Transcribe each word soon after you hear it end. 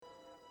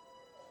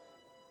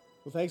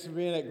Well, thanks for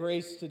being at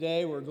Grace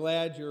today. We're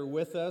glad you're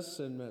with us,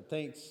 and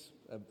thanks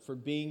for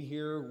being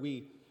here.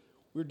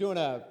 We're doing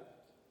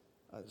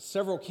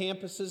several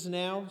campuses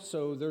now,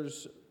 so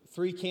there's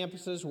 3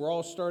 campuses. We're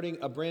all starting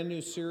a brand new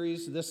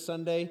series this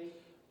Sunday.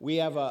 We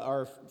have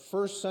our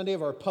first Sunday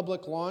of our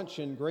public launch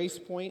in Grace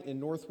Point in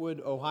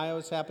Northwood, Ohio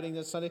is happening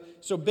this Sunday.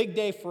 So big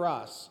day for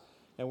us,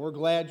 and we're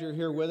glad you're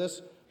here with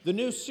us. The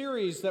new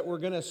series that we're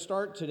going to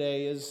start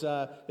today is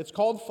it's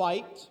called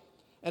Fight.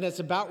 And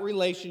it's about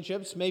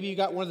relationships. Maybe you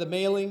got one of the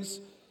mailings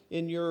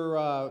in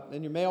your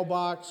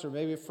mailbox, or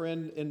maybe a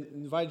friend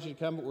invited you to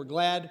come, but we're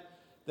glad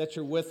that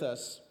you're with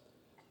us.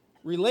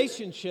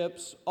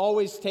 Relationships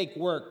always take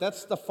work.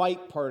 That's the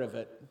fight part of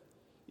it.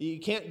 You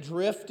can't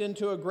drift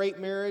into a great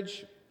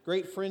marriage,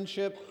 great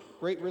friendship,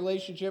 great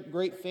relationship,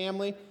 great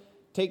family.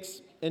 It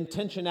takes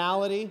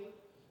intentionality.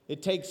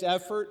 It takes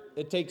effort.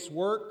 It takes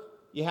work.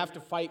 You have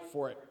to fight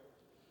for it.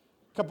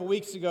 A couple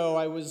weeks ago,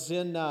 I was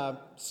in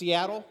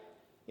Seattle,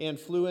 and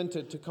flew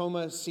into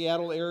Tacoma,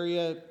 Seattle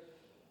area,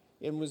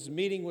 and was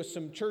meeting with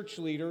some church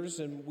leaders,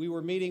 and we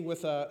were meeting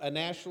with a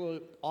national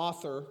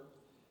author,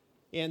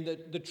 and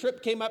the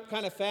trip came up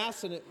kind of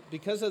fast, and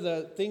because of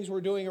the things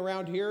we're doing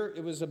around here,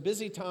 it was a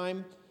busy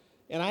time,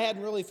 and I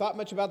hadn't really thought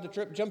much about the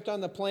trip. Jumped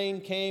on the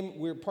plane,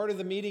 came. Part of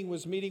the meeting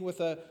was meeting with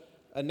a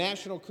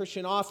national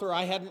Christian author.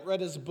 I hadn't read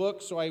his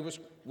book, so I was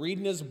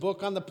reading his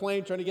book on the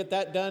plane, trying to get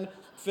that done,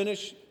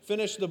 finish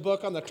the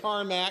book on the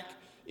tarmac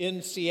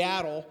in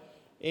Seattle.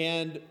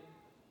 And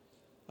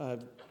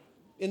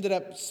ended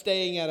up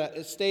staying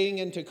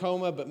in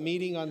Tacoma, but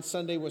meeting on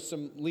Sunday with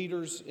some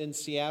leaders in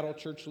Seattle,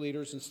 church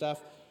leaders and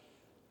stuff.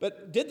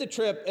 But did the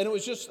trip, and it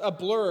was just a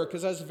blur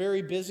because I was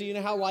very busy. You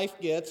know how life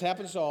gets,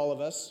 happens to all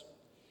of us.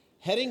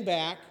 Heading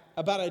back,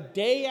 about a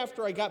day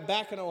after I got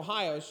back in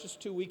Ohio, it's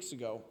just 2 weeks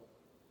ago,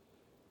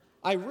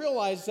 I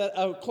realized that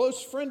a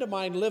close friend of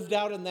mine lived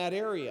out in that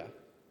area.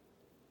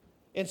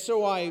 And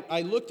so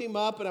I looked him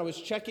up, and I was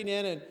checking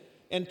in,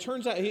 and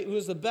turns out he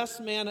was the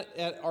best man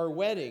at our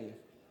wedding.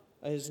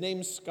 His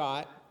name's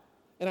Scott.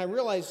 And I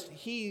realized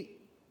he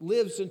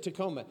lives in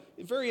Tacoma.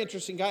 A very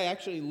interesting guy,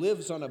 actually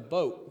lives on a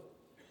boat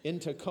in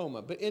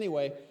Tacoma. But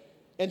anyway,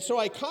 and so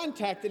I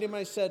contacted him.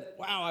 I said,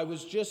 wow, I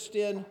was just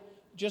in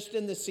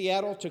the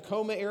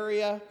Seattle-Tacoma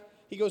area.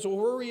 He goes, well,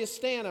 where were you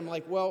staying? I'm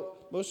like, well,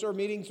 most of our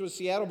meetings was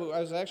Seattle, but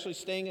I was actually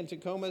staying in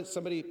Tacoma.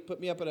 Somebody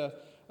put me up at a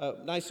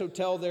nice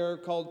hotel there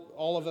called,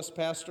 all of us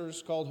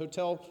pastors, called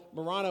Hotel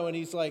Murano. And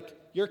he's like,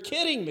 you're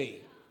kidding me.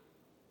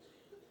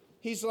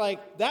 He's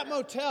like, that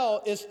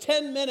motel is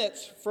 10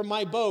 minutes from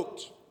my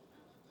boat.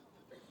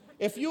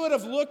 If you would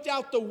have looked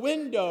out the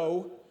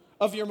window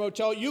of your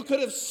motel, you could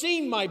have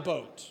seen my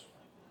boat.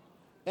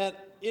 And,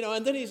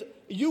 and then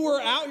you were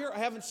out here. I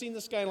haven't seen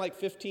this guy in like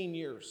 15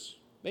 years,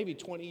 maybe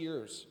 20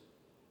 years.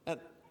 And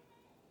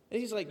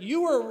he's like,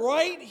 you were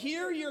right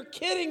here? You're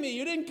kidding me.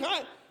 You didn't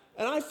come.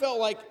 And I felt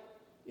like,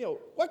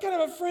 what kind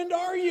of a friend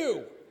are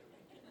you?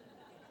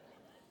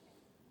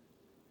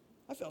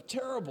 I felt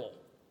terrible.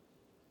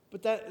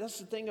 But that's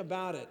the thing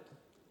about it.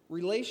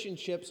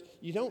 Relationships,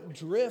 you don't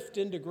drift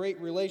into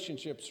great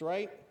relationships,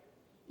 right?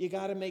 You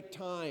got to make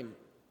time.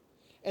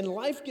 And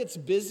life gets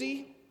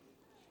busy,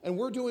 and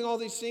we're doing all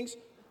these things.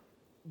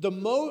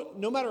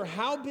 No matter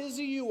how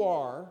busy you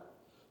are,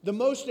 the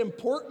most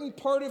important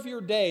part of your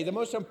day, the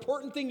most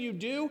important thing you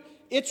do,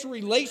 it's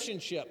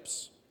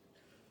relationships.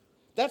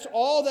 That's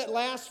all that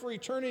lasts for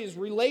eternity is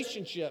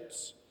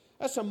relationships.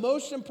 That's the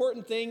most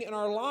important thing in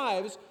our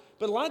lives.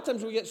 But a lot of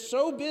times we get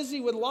so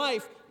busy with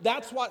life,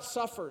 that's what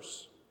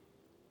suffers.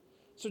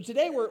 So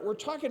today we're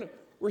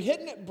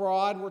hitting it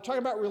broad. We're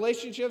talking about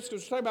relationships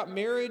because we're talking about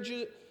marriage,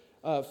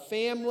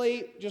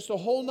 family, just a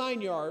whole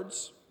 9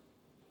 yards.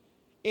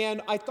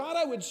 And I thought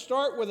I would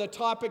start with a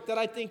topic that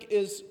I think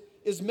is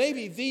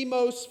maybe the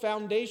most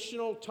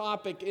foundational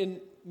topic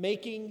in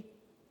making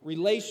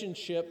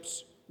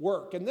relationships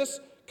work. And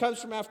this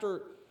comes from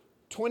after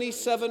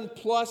 27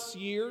 plus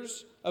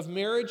years of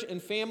marriage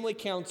and family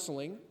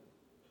counseling.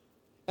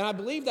 And I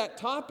believe that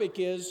topic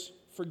is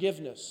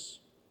forgiveness.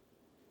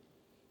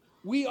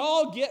 We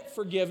all get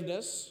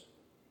forgiveness,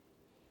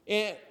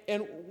 and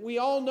we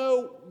all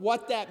know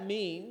what that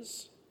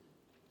means.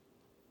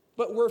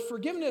 But where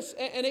forgiveness,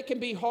 and it can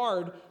be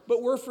hard,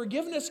 but where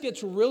forgiveness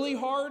gets really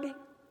hard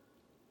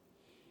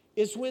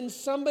is when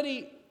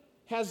somebody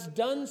has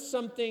done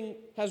something,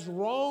 has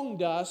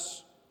wronged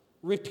us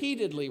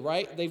repeatedly,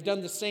 right? They've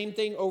done the same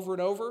thing over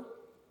and over.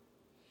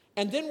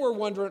 And then we're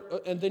wondering,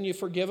 and then you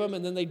forgive them,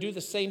 and then they do the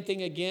same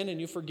thing again,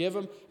 and you forgive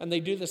them, and they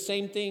do the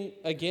same thing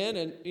again,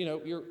 and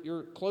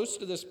you're close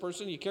to this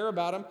person, you care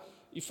about them,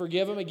 you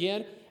forgive them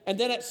again, and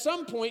then at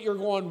some point you're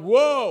going,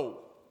 whoa,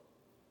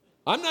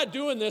 I'm not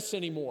doing this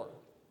anymore.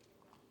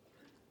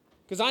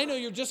 Because I know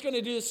you're just going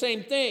to do the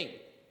same thing.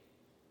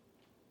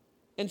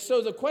 And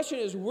so the question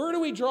is, where do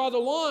we draw the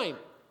line?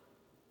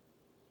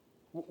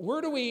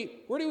 Where do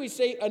we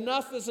say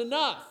enough is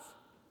enough?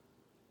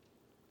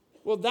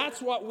 Well,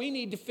 that's what we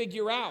need to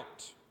figure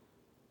out.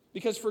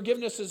 Because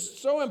forgiveness is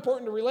so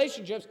important to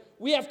relationships,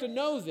 we have to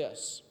know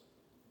this.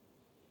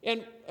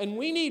 And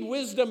we need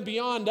wisdom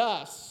beyond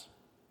us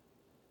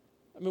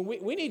I mean,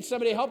 we need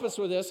somebody to help us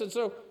with this. And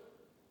so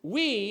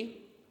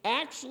we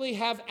actually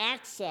have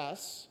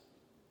access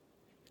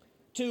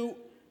to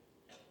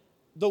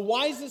the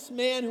wisest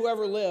man who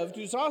ever lived,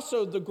 who's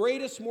also the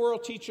greatest moral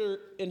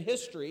teacher in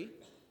history.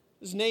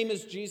 His name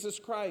is Jesus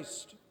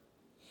Christ.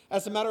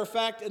 As a matter of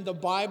fact, in the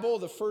Bible,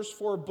 the first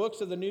 4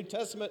 books of the New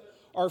Testament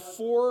are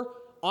 4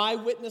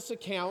 eyewitness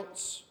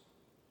accounts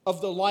of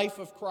the life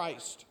of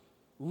Christ,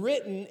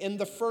 written in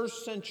the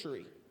first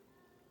century,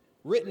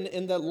 written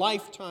in the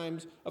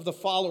lifetimes of the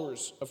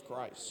followers of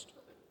Christ.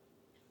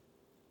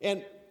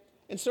 And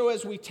so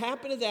as we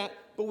tap into that,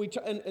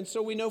 and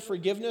so we know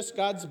forgiveness,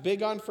 God's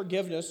big on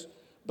forgiveness,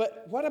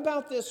 but what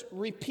about this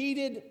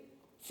repeated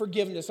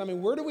forgiveness? I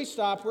mean, where do we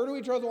stop? Where do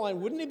we draw the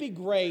line? Wouldn't it be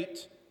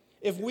great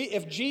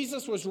if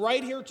Jesus was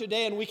right here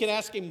today and we could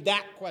ask him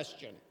that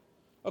question?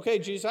 Okay,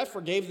 Jesus, I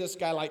forgave this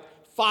guy like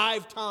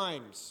 5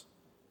 times.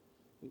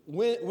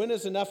 When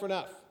is enough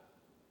enough?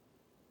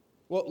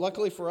 Well,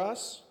 luckily for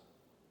us,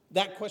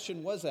 that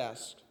question was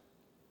asked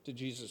to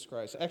Jesus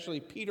Christ.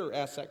 Actually, Peter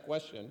asked that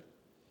question,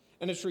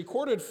 and it's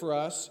recorded for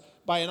us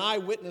by an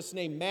eyewitness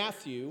named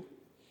Matthew,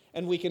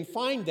 and we can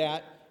find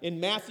that in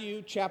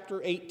Matthew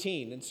chapter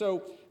 18. And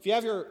so if you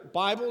have your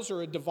Bibles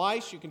or a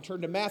device, you can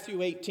turn to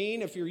Matthew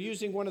 18. If you're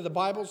using one of the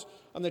Bibles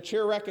on the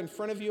chair rack in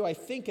front of you, I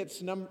think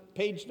it's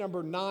page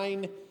number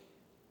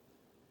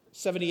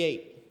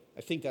 978.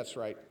 I think that's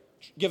right.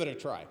 Give it a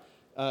try.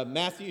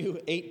 Matthew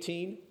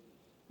 18.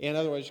 And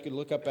otherwise, you can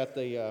look up at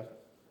the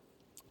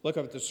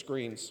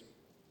screens.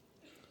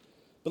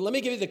 But let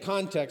me give you the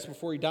context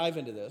before we dive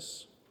into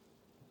this.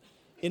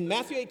 In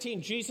Matthew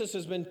 18, Jesus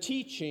has been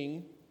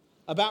teaching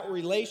about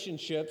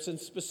relationships, and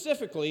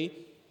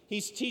specifically,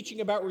 he's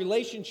teaching about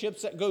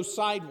relationships that go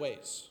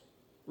sideways,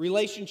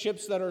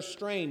 relationships that are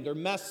strained, they're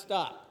messed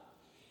up.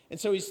 And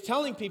so he's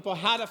telling people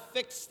how to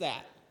fix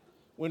that.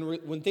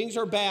 When things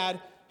are bad,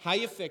 how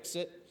you fix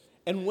it.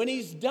 And when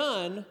he's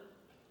done,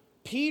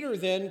 Peter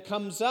then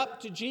comes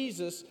up to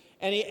Jesus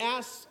and he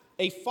asks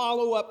a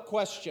follow-up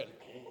question.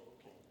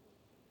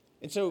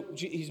 And so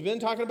he's been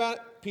talking about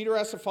it. Peter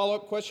asks a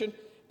follow-up question,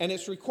 and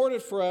it's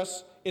recorded for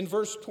us in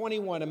verse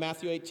 21 of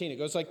Matthew 18. It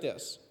goes like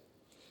this.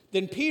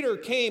 Then Peter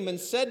came and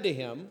said to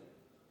him,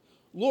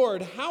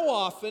 Lord, how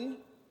often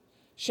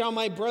shall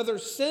my brother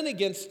sin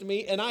against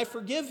me and I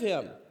forgive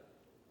him?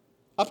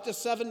 Up to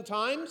 7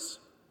 times?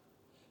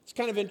 It's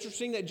kind of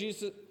interesting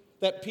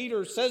that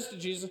Peter says to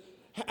Jesus,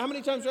 how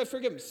many times do I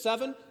forgive him?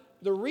 7?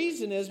 The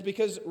reason is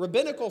because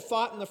rabbinical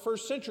thought in the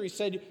first century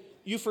said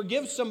you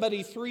forgive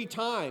somebody 3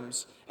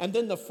 times, and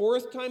then the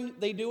 4th time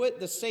they do it,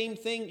 the same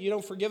thing, you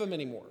don't forgive them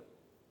anymore.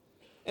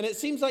 And it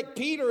seems like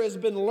Peter has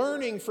been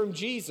learning from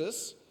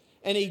Jesus,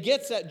 and he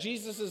gets that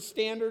Jesus'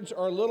 standards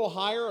are a little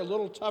higher, a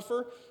little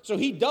tougher, so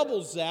he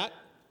doubles that,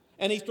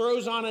 and he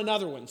throws on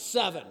another one,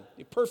 7,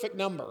 the perfect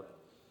number.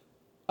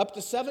 Up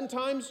to 7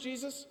 times,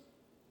 Jesus?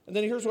 And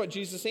then here's what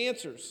Jesus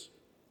answers.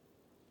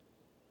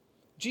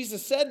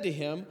 Jesus said to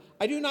him,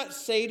 I do not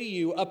say to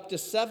you up to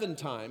 7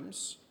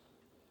 times,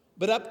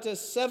 but up to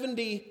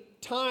 70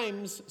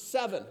 times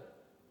 7.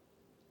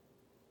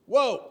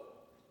 Whoa.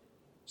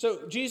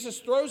 So Jesus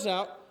throws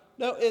out,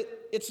 no,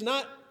 it's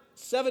not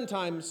 7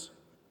 times,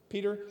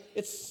 Peter.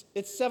 It's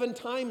 7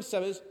 times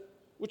 7,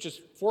 which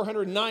is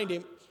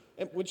 490,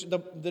 which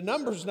the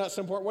number's not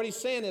so important. What he's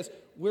saying is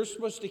we're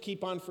supposed to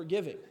keep on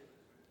forgiving.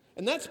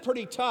 And that's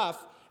pretty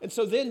tough. And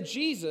so then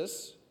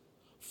Jesus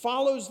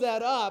follows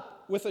that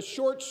up with a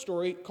short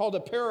story called a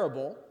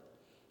parable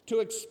to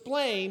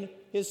explain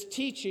his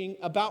teaching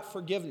about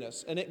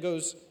forgiveness. And it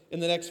goes in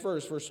the next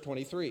verse, verse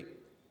 23.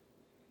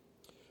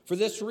 For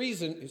this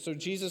reason, so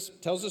Jesus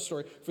tells the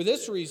story, for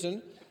this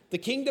reason, the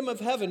kingdom of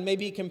heaven may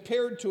be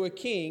compared to a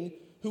king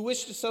who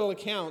wished to settle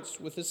accounts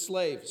with his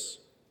slaves.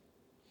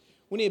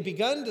 When he had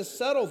begun to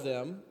settle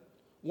them,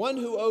 one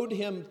who owed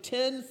him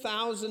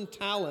 10,000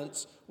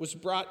 talents was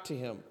brought to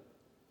him.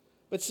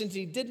 But since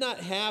he did not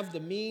have the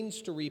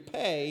means to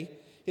repay,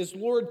 his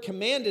Lord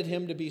commanded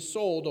him to be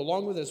sold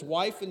along with his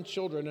wife and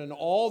children and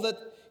all that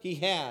he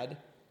had,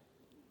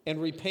 and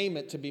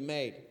repayment to be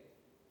made.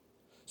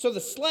 So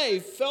the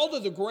slave fell to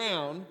the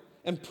ground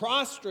and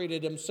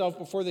prostrated himself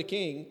before the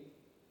king,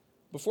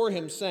 before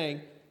him,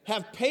 saying,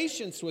 have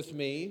patience with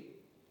me,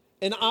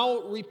 and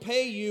I'll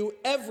repay you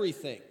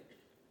everything.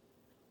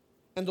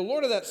 And the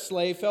Lord of that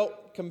slave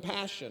felt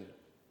compassion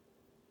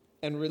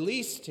and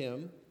released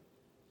him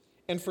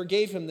and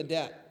forgave him the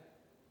debt.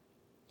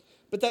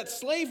 But that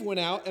slave went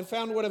out and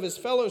found one of his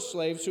fellow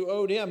slaves who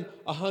owed him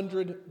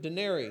 100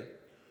 denarii.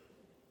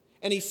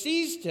 And he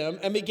seized him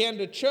and began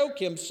to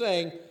choke him,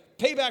 saying,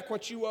 pay back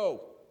what you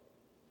owe.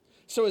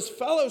 So his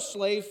fellow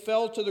slave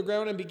fell to the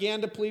ground and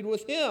began to plead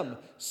with him,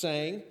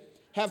 saying,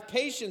 have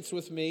patience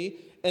with me,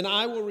 and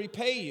I will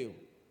repay you.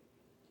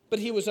 But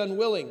he was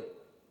unwilling.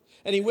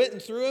 And he went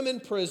and threw him in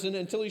prison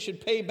until he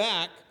should pay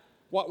back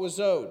what was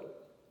owed.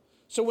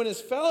 So when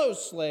his fellow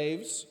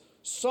slaves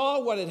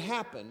saw what had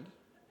happened,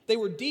 they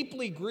were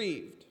deeply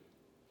grieved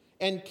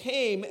and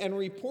came and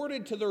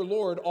reported to their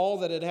Lord all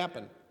that had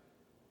happened.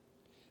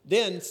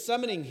 Then,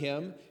 summoning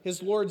him,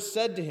 his Lord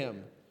said to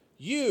him,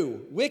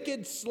 You,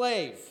 wicked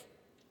slave,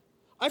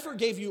 I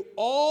forgave you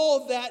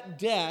all that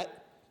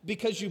debt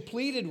because you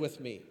pleaded with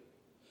me.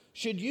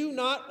 Should you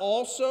not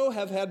also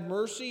have had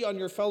mercy on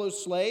your fellow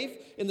slave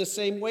in the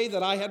same way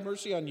that I had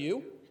mercy on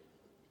you?"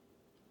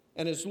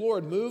 And his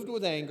Lord, moved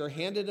with anger,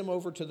 handed him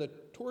over to the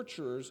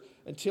torturers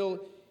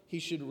until he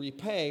should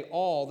repay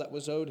all that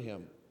was owed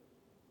him.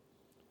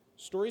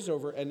 Story's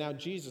over, and now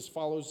Jesus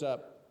follows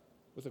up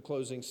with a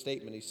closing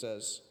statement. He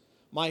says,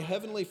 "My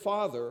heavenly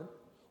Father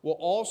will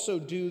also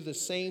do the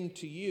same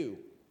to you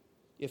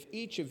if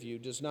each of you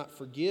does not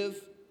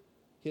forgive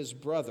his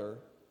brother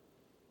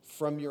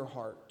from your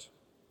heart."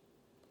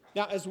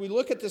 Now, as we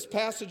look at this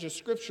passage of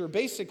Scripture,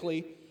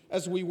 basically,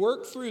 as we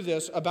work through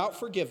this about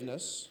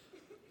forgiveness,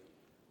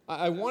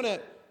 I want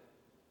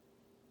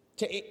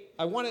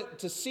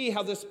to see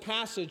how this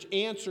passage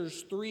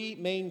answers three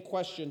main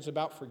questions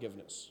about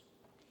forgiveness.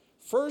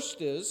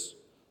 First is,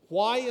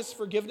 why is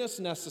forgiveness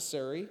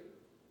necessary?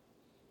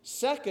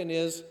 Second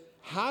is,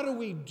 how do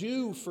we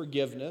do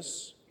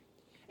forgiveness?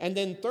 And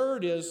then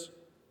third is,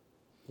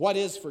 what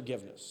is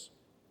forgiveness?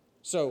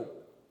 So,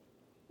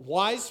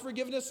 why is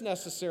forgiveness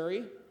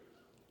necessary?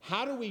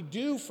 How do we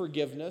do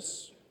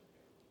forgiveness?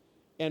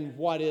 And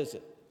what is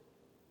it?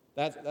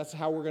 That's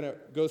how we're going to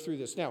go through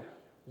this. Now,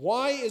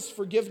 why is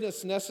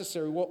forgiveness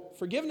necessary? Well,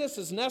 forgiveness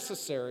is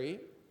necessary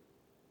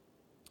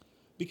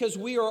because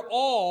we are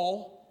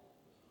all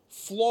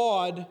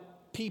flawed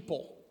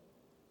people.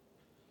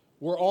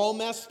 We're all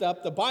messed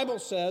up. The Bible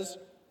says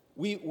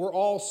we're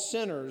all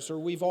sinners, or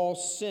we've all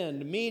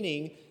sinned,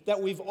 meaning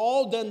that we've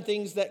all done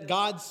things that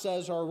God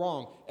says are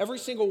wrong. Every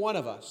single one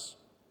of us.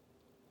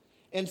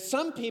 And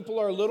some people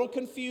are a little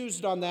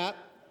confused on that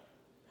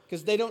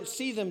because they don't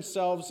see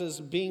themselves as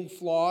being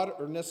flawed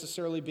or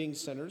necessarily being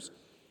sinners.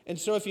 And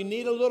so if you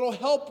need a little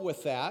help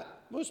with that,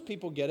 most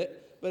people get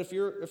it, but if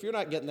you're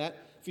not getting that,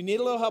 if you need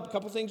a little help, a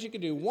couple things you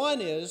can do.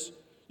 One is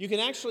you can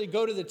actually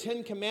go to the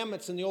 10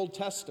 Commandments in the Old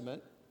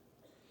Testament,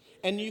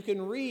 and you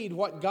can read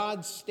what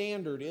God's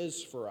standard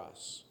is for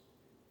us.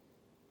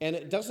 And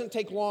it doesn't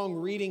take long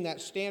reading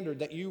that standard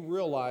that you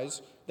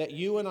realize that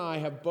you and I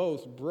have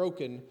both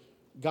broken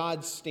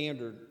God's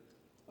standard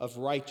of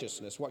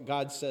righteousness, what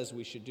God says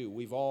we should do.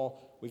 We've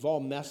all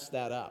messed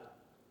that up.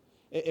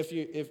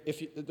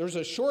 If there's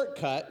a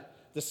shortcut,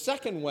 the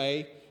second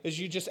way is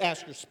you just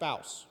ask your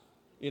spouse,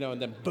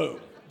 and then boom,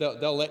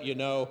 they'll let you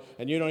know,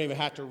 and you don't even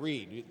have to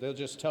read. They'll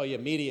just tell you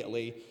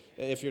immediately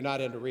if you're not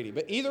into reading.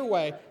 But either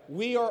way,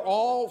 we are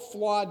all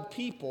flawed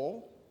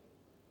people,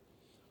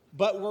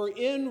 but we're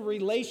in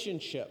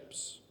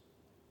relationships.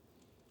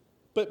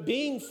 But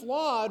being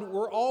flawed,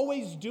 we're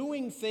always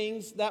doing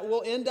things that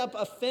will end up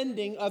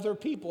offending other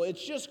people.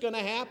 It's just going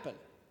to happen.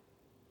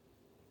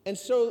 And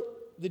so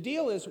the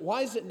deal is,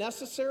 why is it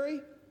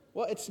necessary?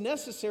 Well, it's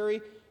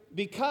necessary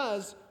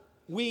because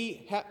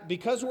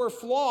because we're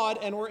flawed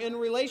and we're in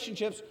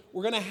relationships,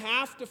 we're going to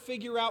have to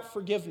figure out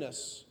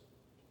forgiveness.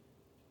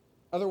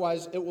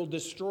 Otherwise, it will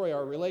destroy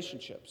our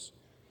relationships.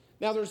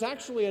 Now, there's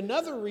actually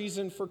another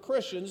reason for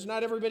Christians.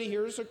 Not everybody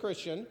here is a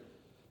Christian.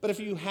 But if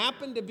you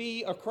happen to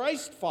be a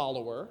Christ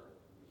follower,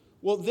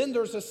 well, then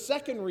there's a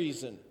second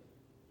reason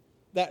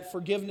that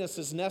forgiveness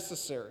is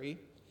necessary.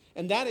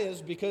 And that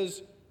is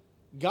because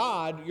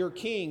God, your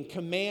King,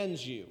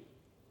 commands you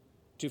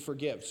to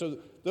forgive. So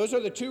those are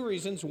the two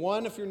reasons.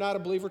 One, if you're not a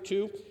believer.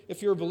 Two,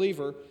 if you're a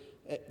believer,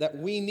 that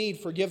we need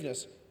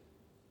forgiveness.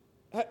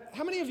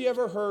 How many of you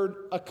ever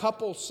heard a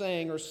couple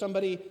saying, or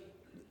somebody,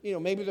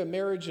 maybe their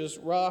marriage is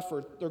rough,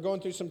 or they're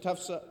going through some tough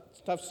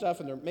stuff,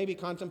 and they're maybe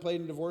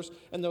contemplating divorce,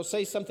 and they'll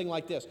say something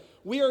like this: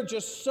 "We are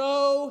just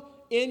so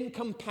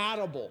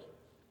incompatible."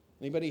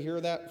 Anybody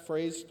hear that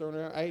phrase thrown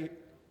around?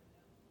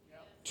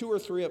 Two or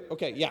three,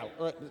 okay, yeah,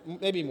 or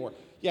maybe more.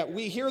 Yeah,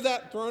 we hear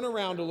that thrown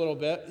around a little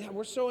bit. Yeah,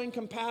 we're so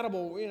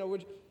incompatible.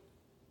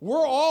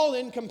 We're all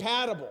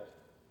incompatible.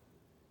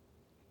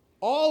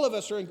 All of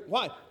us are.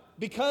 Why?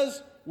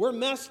 Because we're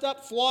messed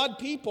up, flawed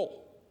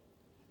people.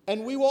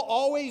 And we will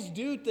always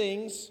do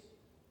things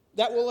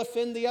that will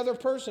offend the other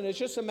person. It's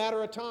just a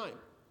matter of time.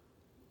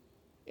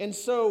 And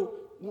so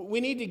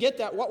we need to get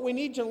that. What we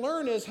need to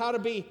learn is how to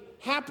be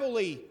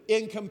happily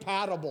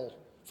incompatible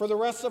for the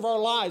rest of our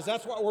lives.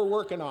 That's what we're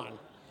working on.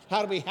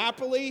 How to be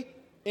happily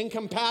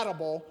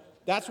incompatible.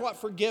 That's what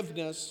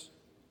forgiveness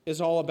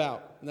is all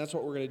about. And that's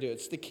what we're going to do.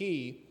 It's the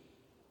key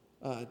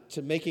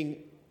to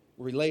making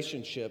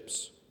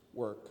relationships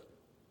work.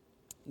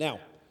 Now,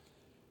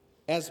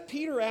 as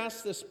Peter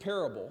asks this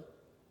parable,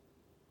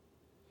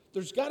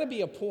 there's got to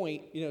be a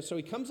point, so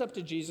he comes up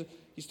to Jesus.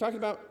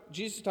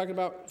 Jesus is talking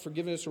about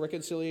forgiveness or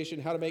reconciliation,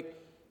 how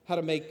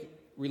to make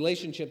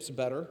relationships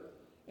better.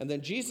 And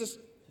then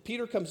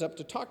Peter comes up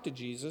to talk to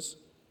Jesus,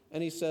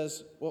 and he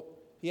says,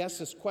 he asks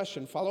this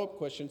question, follow-up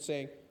question,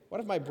 saying, what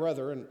if my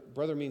brother, and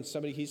brother means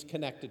somebody he's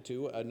connected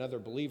to, another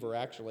believer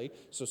actually,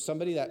 so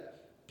somebody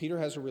that Peter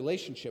has a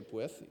relationship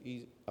with,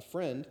 he's a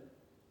friend.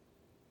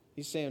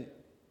 He's saying,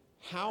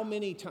 how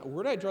many times,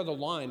 where do I draw the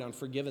line on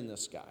forgiving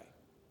this guy?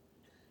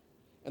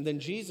 And then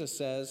Jesus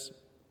says,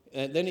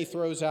 and then he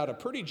throws out a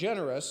pretty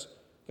generous,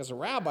 because the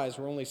rabbis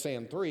were only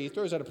saying 3. He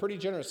throws out a pretty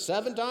generous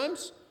 7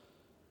 times.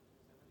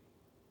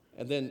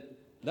 And then,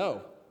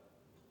 no.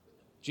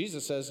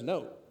 Jesus says,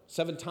 no,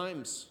 7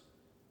 times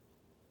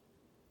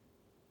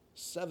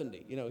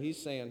 70.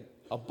 He's saying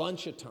a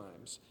bunch of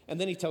times.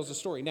 And then he tells the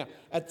story. Now,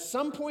 at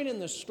some point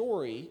in the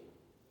story,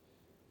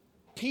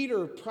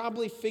 Peter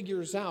probably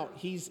figures out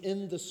he's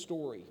in the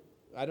story.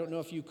 I don't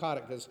know if you caught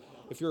it, because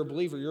if you're a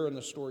believer, you're in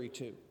the story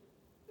too.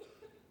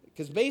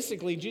 Because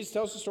basically, Jesus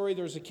tells the story,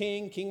 there's a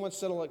king wants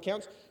to settle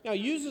accounts. Now, he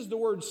uses the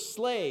word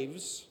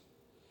slaves,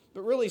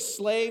 but really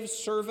slaves,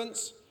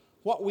 servants.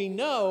 What we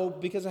know,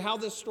 because of how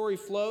this story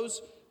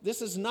flows,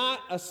 this is not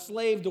a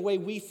slave the way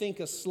we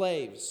think of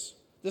slaves.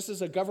 This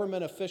is a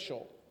government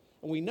official.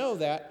 And we know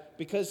that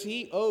because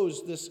he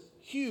owes this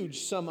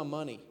huge sum of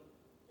money.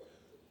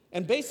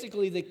 And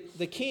basically,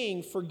 the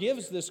king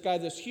forgives this guy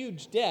this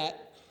huge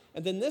debt,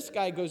 and then this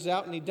guy goes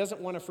out and he doesn't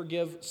want to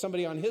forgive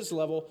somebody on his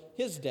level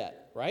his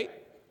debt, right?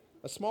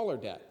 A smaller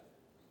debt.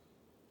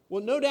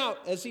 Well, no doubt,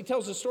 as he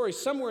tells the story,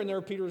 somewhere in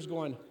there, Peter's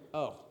going,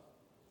 oh,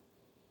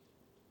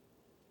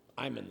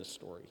 I'm in the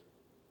story.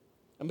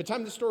 And by the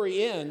time the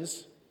story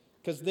ends,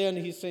 because then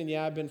he's saying,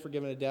 yeah, I've been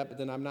forgiven a debt, but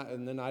then I'm not,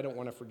 and then I don't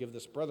want to forgive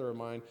this brother of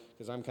mine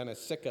because I'm kind of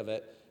sick of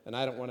it, and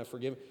I don't want to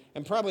forgive.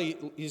 And probably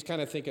he's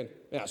kind of thinking,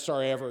 yeah,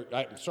 sorry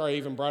I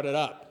even brought it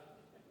up.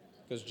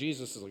 Because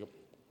Jesus is like,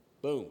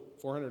 boom,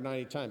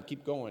 490 times,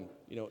 keep going,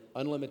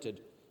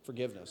 unlimited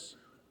forgiveness.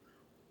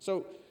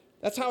 So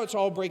that's how it's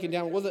all breaking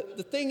down. Well,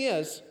 the thing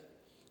is,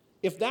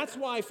 if that's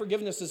why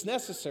forgiveness is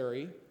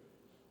necessary,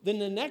 then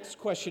the next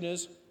question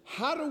is,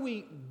 how do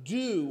we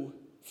do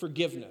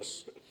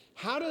forgiveness?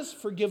 How does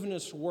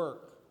forgiveness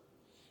work?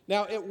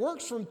 Now, it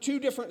works from 2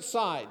 different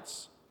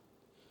sides.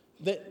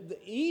 The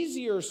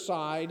easier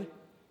side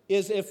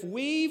is if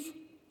we've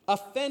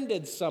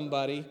offended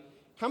somebody.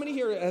 How many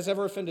here has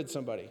ever offended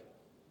somebody?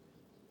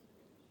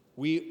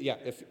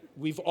 If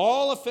we've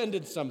all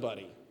offended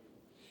somebody.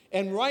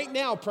 And right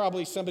now,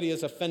 probably somebody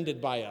is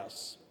offended by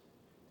us.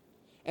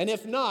 And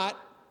if not,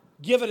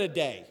 give it a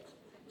day.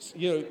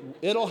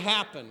 It'll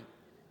happen.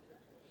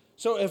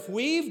 So if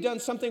we've done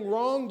something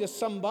wrong to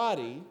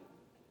somebody,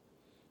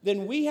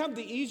 then we have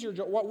the easier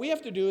job. What we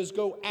have to do is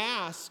go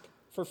ask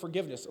for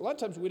forgiveness. A lot of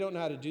times we don't know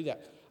how to do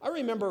that. I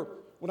remember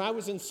when I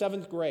was in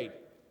 7th grade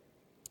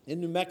in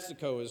New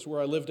Mexico is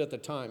where I lived at the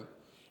time.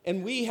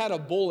 And we had a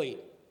bully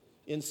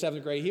in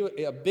 7th grade. He was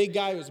a big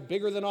guy, who was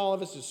bigger than all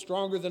of us, was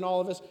stronger than all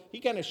of us. He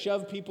kind of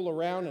shoved people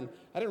around, and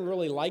I didn't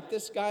really like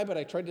this guy, but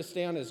I tried to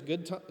stay on his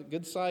good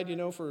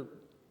side, for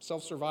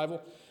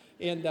self-survival.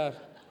 And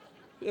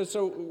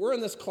so we're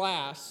in this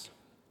class,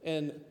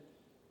 and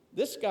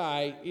this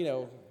guy,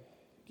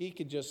 he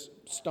could just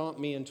stomp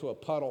me into a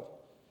puddle.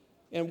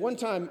 And one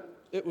time,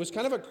 it was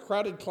kind of a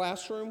crowded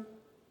classroom,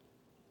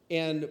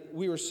 and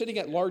we were sitting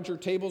at larger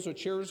tables with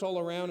chairs all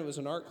around. It was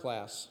an art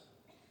class.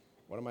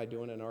 What am I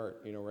doing in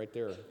art? Right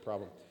there,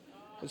 problem.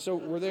 And so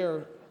we're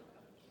there.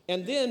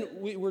 And then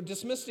we were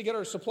dismissed to get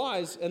our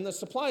supplies, and the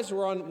supplies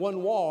were on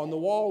one wall, and the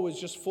wall was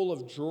just full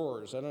of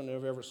drawers. I don't know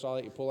if you ever saw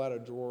that. You pull out a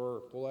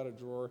drawer,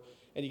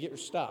 and you get your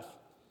stuff.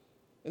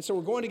 And so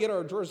we're going to get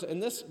our drawers,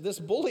 and this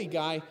bully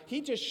guy,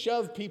 he just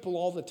shoved people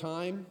all the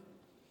time.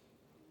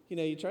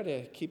 You try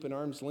to keep an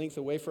arm's length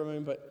away from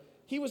him, but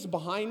he was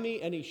behind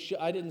me, and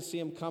I didn't see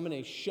him coming,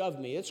 and he shoved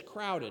me. It's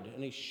crowded,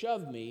 and he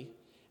shoved me,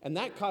 and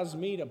that caused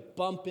me to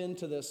bump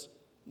into this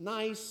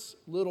nice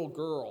little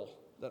girl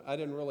that I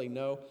didn't really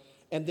know.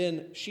 And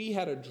then she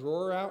had a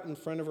drawer out in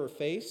front of her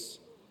face,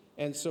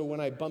 and so when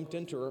I bumped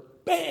into her,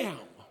 bam!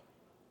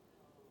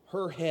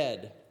 Her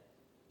head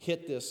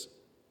hit this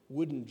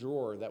wooden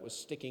drawer that was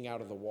sticking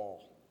out of the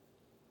wall.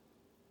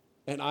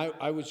 And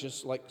I was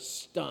just like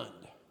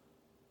stunned.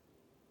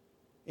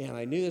 And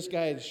I knew this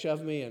guy had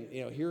shoved me,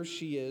 and here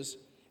she is,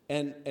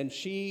 and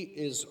she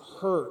is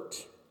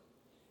hurt.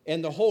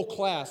 And the whole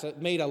class,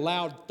 it made a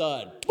loud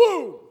thud.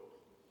 Boom!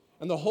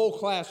 And the whole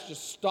class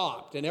just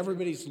stopped, and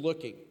everybody's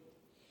looking.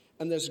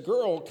 And this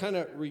girl kind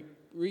of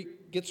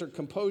gets her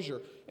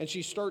composure, and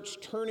she starts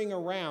turning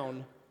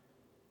around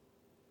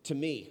to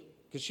me,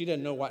 because she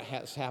doesn't know what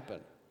has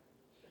happened.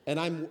 And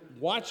I'm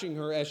watching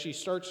her as she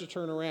starts to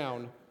turn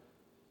around,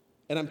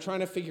 and I'm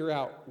trying to figure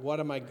out, what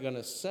am I going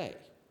to say?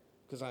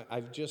 Because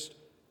I've just,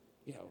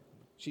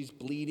 she's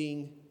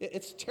bleeding.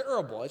 It's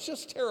terrible. It's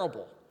just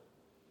terrible.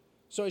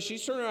 So as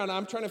she's turning around,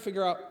 I'm trying to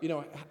figure out,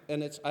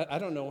 and I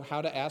don't know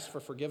how to ask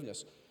for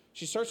forgiveness.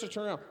 She starts to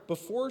turn around.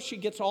 Before she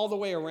gets all the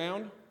way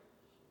around,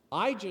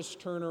 I just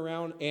turn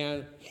around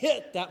and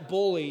hit that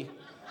bully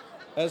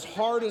as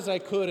hard as I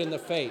could in the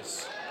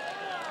face.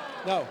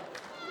 No,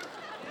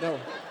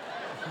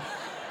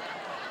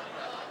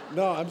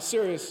 I'm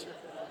serious.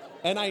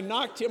 And I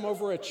knocked him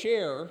over a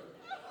chair,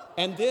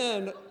 and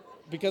then,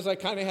 because I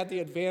kind of had the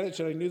advantage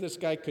and I knew this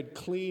guy could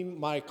clean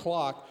my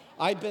clock,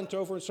 I bent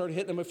over and started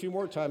hitting him a few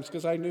more times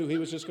because I knew he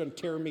was just going to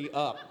tear me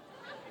up.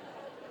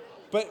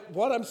 But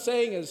what I'm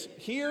saying is,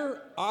 here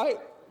I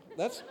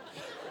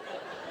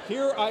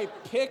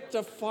picked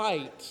a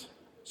fight.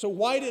 So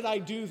why did I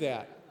do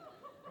that?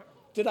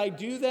 Did I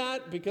do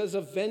that because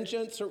of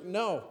vengeance?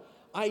 No.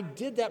 I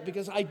did that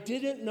because I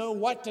didn't know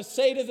what to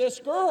say to this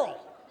girl.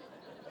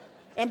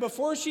 And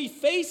before she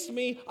faced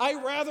me,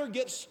 I'd rather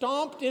get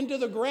stomped into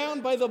the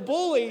ground by the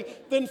bully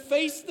than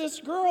face this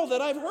girl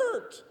that I've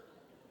hurt.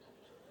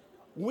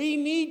 We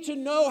need to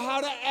know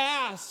how to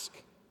ask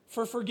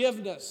for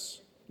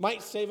forgiveness.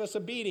 Might save us a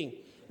beating.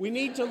 We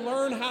need to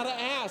learn how to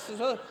ask.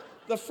 So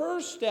the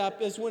first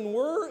step is when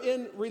we're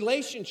in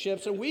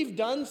relationships and we've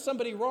done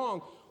somebody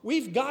wrong,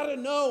 we've got to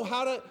know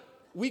how to,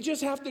 we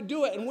just have to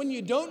do it. And when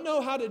you don't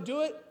know how to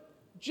do it,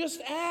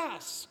 just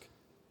ask.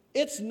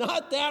 It's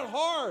not that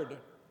hard.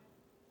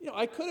 You know,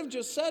 I could have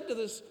just said to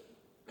this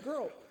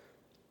girl,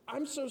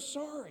 I'm so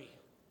sorry.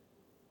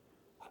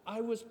 I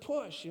was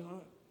pushed, you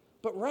know.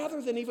 But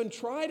rather than even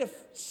try to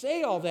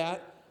say all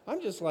that, I'm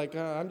just like,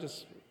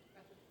 just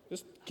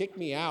kick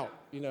me out,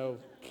 you know.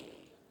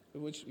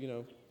 Which, you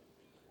know,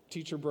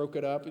 teacher broke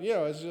it up. And, you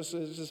know, it's just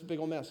a big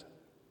old mess.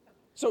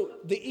 So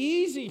the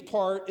easy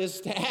part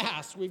is to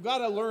ask. We've got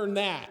to learn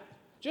that.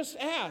 Just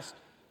ask.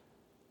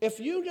 If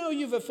you know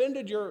you've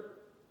offended your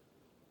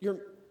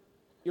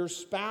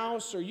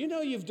spouse, or you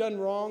know you've done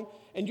wrong,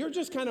 and you're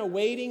just kind of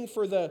waiting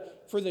for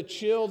the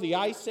chill, the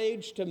ice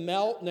age to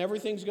melt, and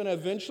everything's going to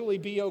eventually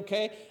be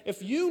okay.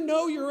 If you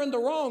know you're in the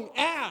wrong,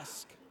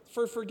 ask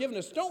for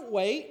forgiveness. Don't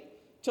wait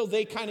till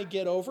they kind of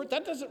get over it.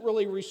 That doesn't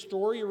really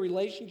restore your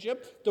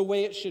relationship the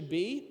way it should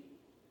be.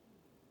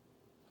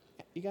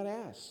 You got to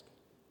ask.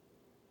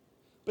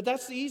 But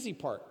that's the easy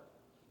part.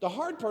 The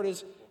hard part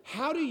is,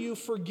 how do you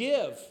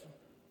forgive?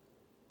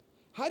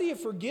 How do you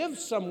forgive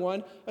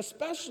someone,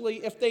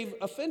 especially if they've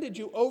offended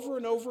you over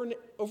and over and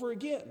over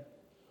again?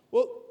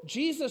 Well,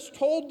 Jesus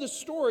told the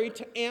story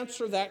to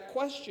answer that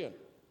question.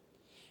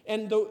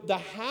 And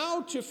the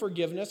how to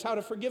forgiveness, how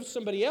to forgive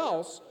somebody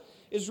else,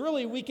 is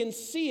really, we can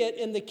see it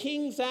in the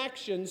king's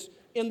actions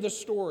in the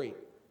story.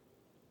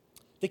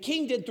 The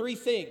king did three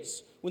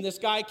things when this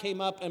guy came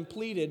up and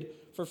pleaded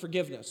for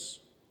forgiveness.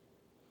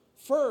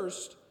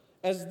 First,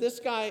 as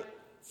this guy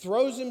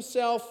throws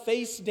himself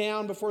face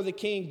down before the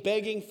king,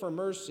 begging for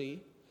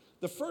mercy,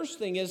 the first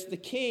thing is the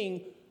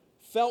king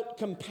felt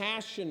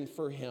compassion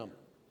for him.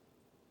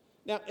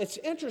 Now, it's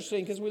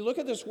interesting because we look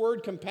at this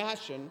word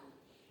compassion,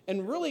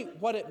 and really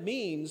what it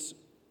means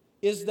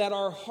is that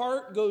our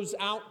heart goes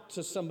out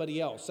to somebody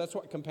else. That's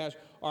what compassion,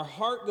 our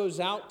heart goes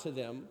out to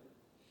them.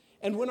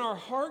 And when our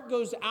heart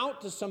goes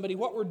out to somebody,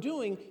 what we're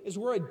doing is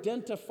we're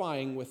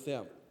identifying with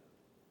them.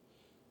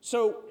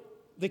 So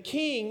the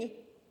king,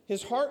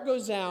 his heart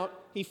goes out,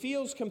 he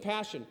feels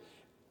compassion.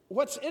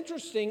 What's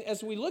interesting,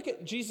 as we look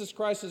at Jesus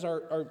Christ as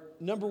our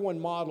number one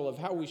model of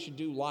how we should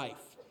do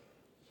life,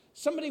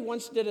 somebody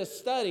once did a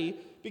study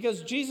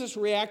because Jesus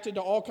reacted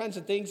to all kinds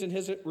of things in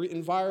his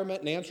environment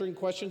and answering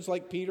questions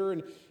like Peter.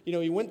 And, you know,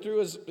 he went through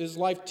his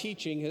life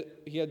teaching.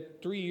 He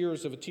had 3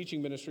 years of a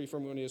teaching ministry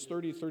from when he was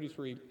 30 to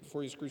 33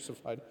 before he was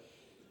crucified.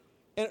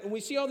 And we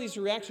see all these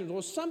reactions.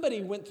 Well,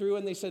 somebody went through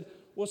and they said,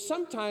 well,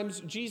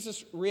 sometimes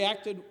Jesus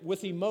reacted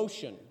with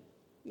emotion.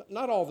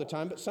 Not all the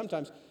time, but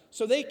sometimes.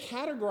 So they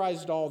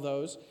categorized all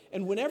those,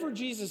 and whenever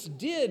Jesus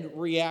did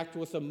react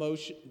with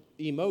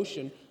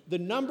emotion, the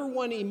number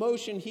one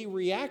emotion he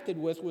reacted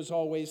with was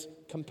always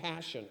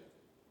compassion.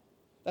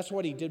 That's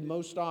what he did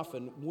most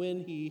often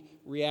when he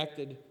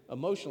reacted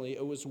emotionally.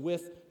 It was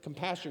with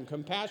compassion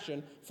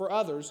for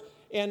others.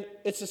 And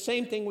it's the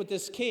same thing with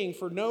this king.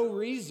 For no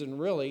reason,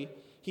 really,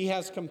 he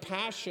has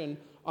compassion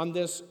on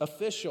this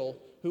official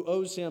who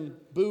owes him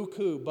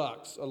buku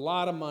bucks, a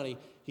lot of money.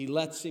 He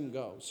lets him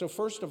go. So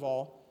first of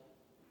all,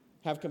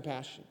 have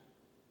compassion.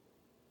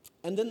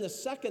 And then the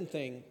second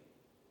thing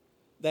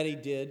that he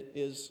did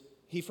is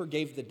he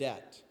forgave the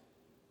debt.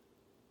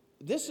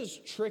 This is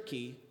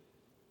tricky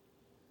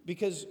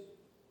because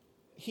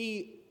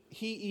he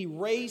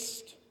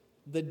erased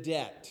the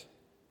debt.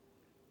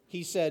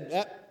 He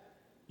said,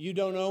 you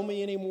don't owe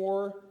me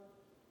anymore.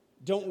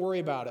 Don't worry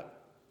about it.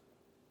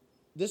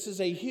 This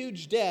is a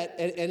huge debt,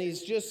 and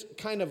he's just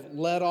kind of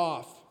let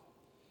off.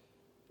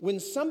 When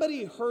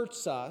somebody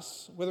hurts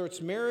us, whether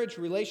it's marriage,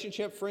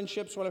 relationship,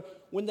 friendships, whatever,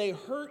 when they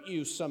hurt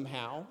you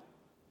somehow,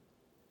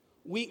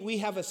 we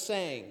have a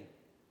saying.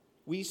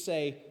 We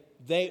say,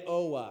 they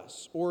owe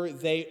us, or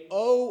they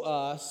owe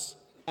us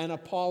an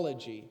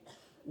apology.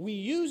 We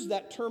use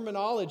that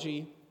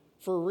terminology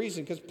for a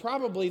reason, because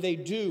probably they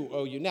do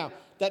owe you. Now,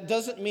 that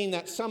doesn't mean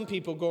that some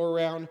people go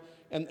around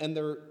and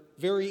they're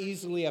very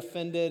easily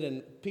offended,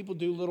 and people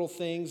do little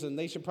things, and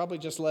they should probably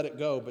just let it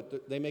go,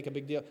 but they make a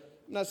big deal.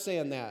 I'm not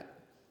saying that.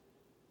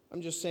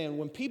 I'm just saying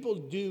when people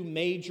do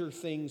major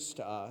things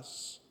to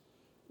us,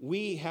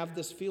 we have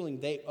this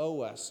feeling they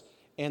owe us.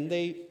 And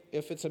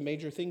if it's a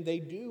major thing, they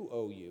do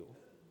owe you.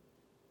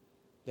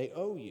 They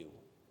owe you.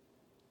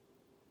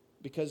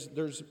 Because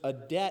there's a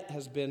debt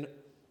has been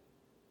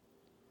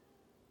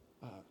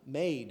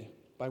made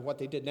by what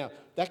they did. Now,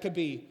 that could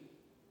be,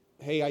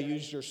 hey, I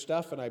used your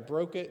stuff and I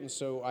broke it, and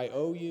so I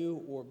owe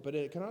you. But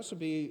it can also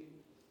be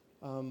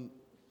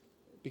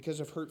because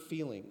of hurt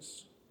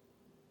feelings.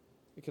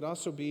 It could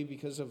also be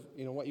because of,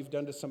 what you've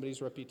done to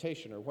somebody's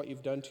reputation or what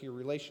you've done to your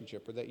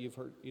relationship or that you've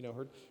hurt.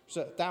 There's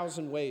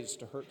 1,000 ways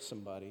to hurt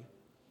somebody.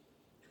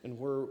 And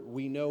where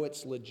we know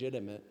it's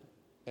legitimate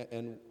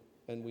and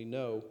we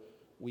know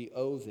we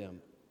owe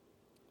them.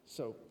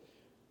 So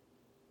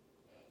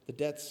the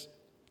debt's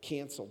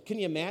canceled. Can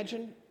you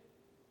imagine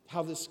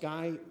how this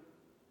guy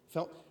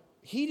felt?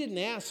 He didn't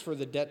ask for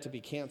the debt to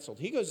be canceled.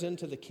 He goes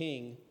into the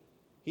king.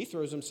 He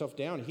throws himself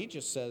down. He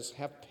just says,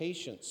 have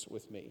patience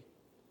with me,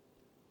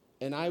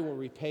 and I will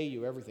repay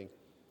you everything.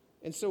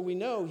 And so we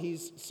know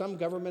he's some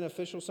government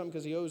official, something,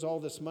 because he owes all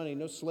this money.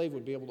 No slave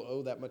would be able to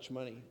owe that much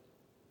money.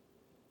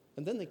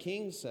 And then the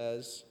king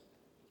says,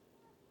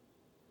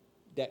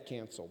 debt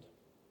canceled.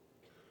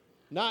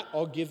 Not,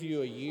 I'll give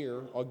you a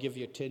year, I'll give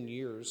you 10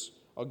 years,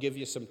 I'll give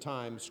you some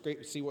time,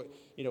 see what,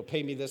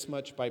 pay me this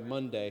much by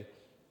Monday.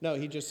 No,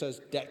 he just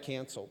says, debt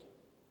canceled.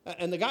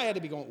 And the guy had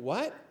to be going,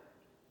 what?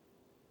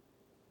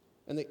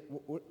 And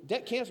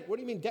debt canceled? What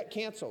do you mean debt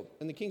canceled?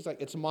 And the king's like,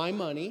 it's my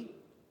money.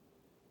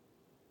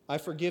 I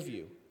forgive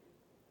you.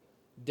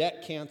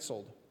 Debt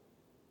canceled.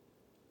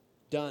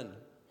 Done.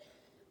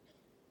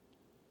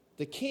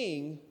 The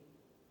king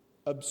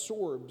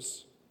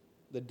absorbs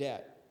the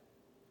debt.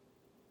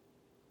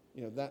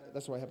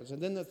 That's what happens.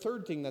 And then the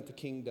third thing that the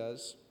king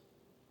does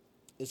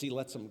is he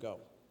lets him go.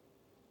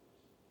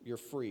 You're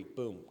free.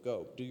 Boom.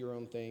 Go. Do your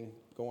own thing.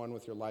 Go on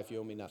with your life. You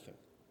owe me nothing.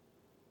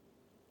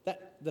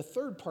 The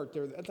third part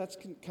there, that's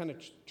kind of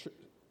a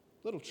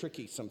little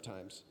tricky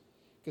sometimes.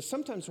 Because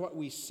sometimes what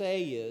we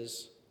say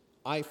is,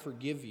 I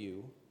forgive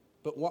you.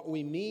 But what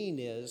we mean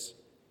is,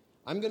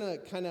 I'm going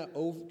to kind of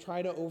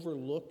try to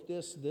overlook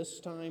this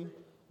time,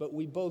 but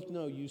we both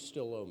know you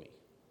still owe me.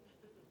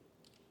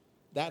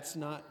 That's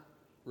not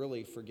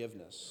really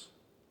forgiveness.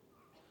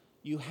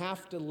 You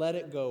have to let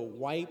it go.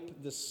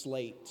 Wipe the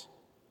slate.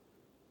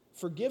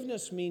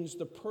 Forgiveness means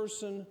the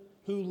person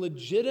who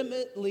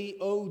legitimately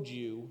owed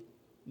you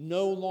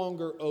no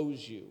longer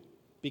owes you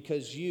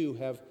because you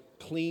have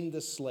cleaned the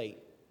slate.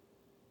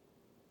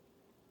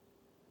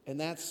 And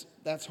that's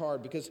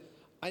hard because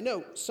I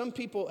know some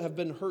people have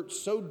been hurt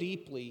so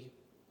deeply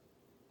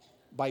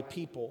by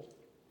people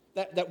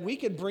that we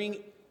could bring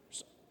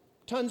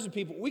tons of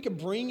people. We could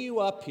bring you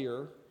up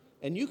here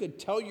and you could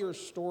tell your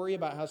story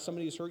about how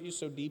somebody's hurt you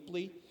so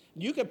deeply.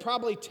 You could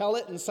probably tell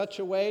it in such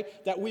a way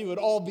that we would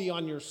all be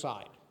on your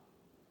side.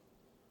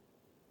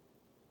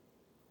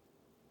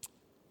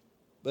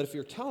 But if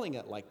you're telling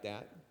it like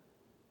that,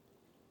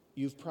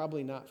 you've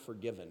probably not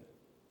forgiven,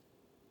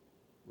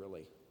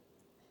 really.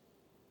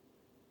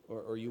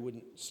 Or you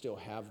wouldn't still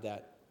have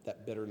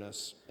that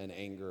bitterness and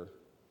anger.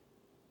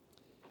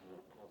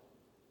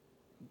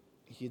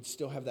 You'd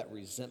still have that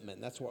resentment.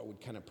 And that's what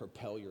would kind of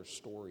propel your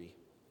story.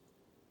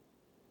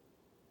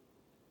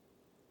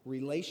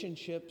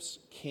 Relationships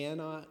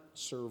cannot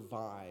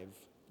survive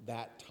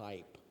that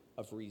type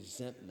of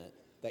resentment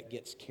that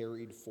gets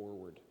carried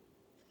forward.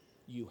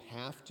 You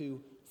have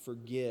to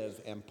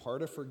forgive, and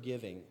part of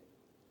forgiving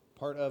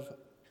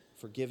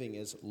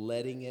is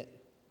letting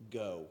it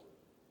go.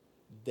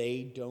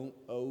 They don't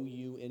owe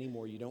you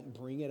anymore. You don't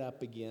bring it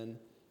up again.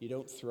 You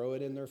don't throw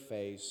it in their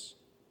face.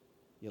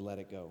 You let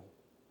it go.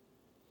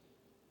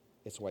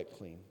 It's wiped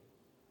clean.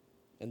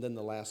 And then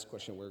the last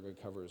question we're going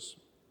to cover is,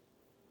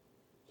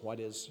 what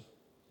is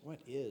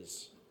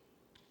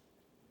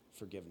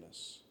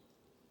forgiveness?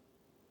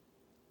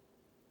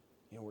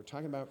 We're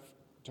talking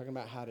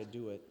about how to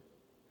do it,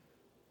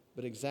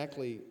 but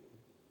exactly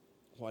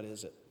what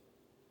is it?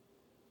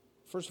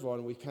 First of all,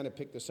 and we kind of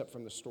picked this up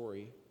from the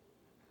story,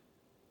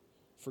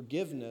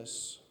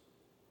 forgiveness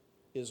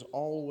is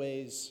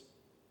always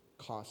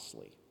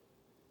costly.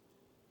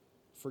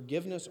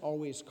 Forgiveness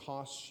always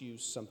costs you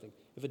something.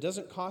 If it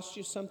doesn't cost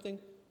you something,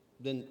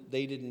 then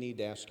they didn't need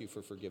to ask you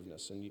for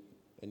forgiveness, and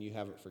you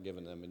haven't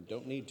forgiven them, and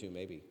don't need to,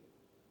 maybe.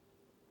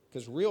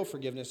 Because real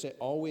forgiveness, it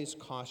always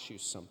costs you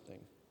something.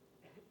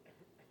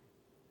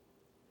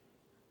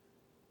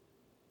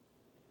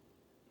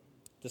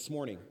 This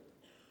morning,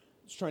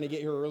 I was trying to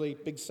get here early,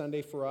 big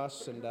Sunday for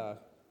us, and so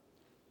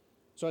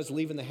I was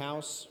leaving the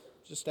house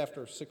just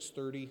after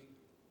 6:30,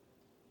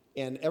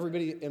 and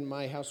everybody in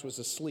my house was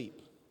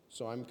asleep.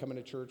 So I'm coming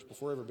to church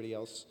before everybody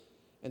else,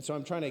 and so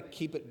I'm trying to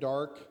keep it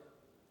dark,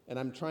 and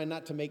I'm trying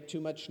not to make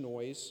too much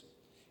noise.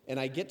 And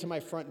I get to my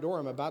front door,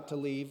 I'm about to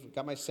leave,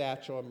 got my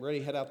satchel, I'm ready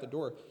to head out the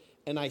door,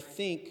 and I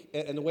think,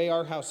 and the way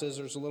our house is,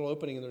 there's a little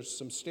opening, and there's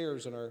some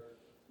stairs, and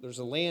there's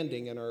a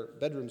landing, and our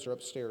bedrooms are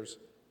upstairs.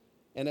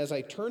 And as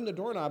I turn the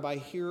doorknob, I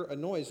hear a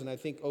noise, and I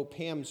think, oh,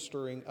 Pam's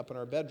stirring up in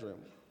our bedroom.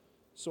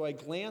 So I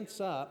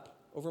glance up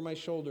over my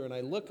shoulder, and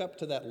I look up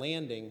to that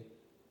landing,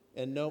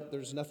 and nope,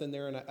 there's nothing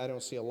there, and I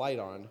don't see a light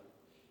on.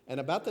 And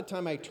about the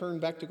time I turn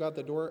back to go out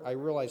the door, I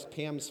realize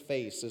Pam's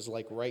face is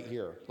like right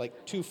here,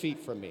 like 2 feet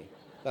from me,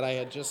 that I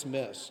had just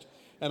missed.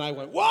 And I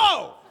went,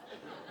 whoa!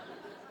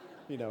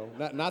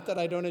 Not that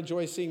I don't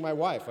enjoy seeing my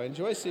wife. I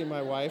enjoy seeing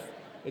my wife.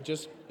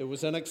 It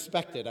was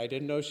unexpected. I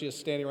didn't know she was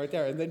standing right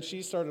there. And then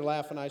she started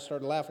laughing, I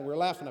started laughing. We were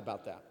laughing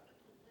about that.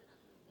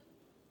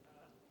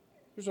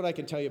 Here's what I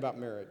can tell you about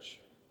marriage.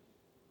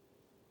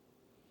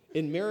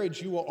 In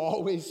marriage, you will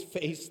always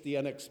face the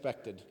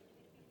unexpected.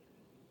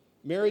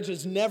 Marriage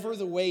is never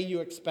the way you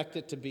expect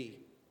it to be.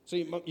 So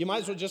you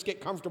might as well just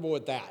get comfortable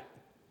with that.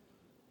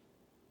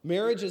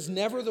 Marriage is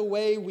never the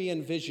way we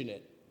envision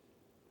it.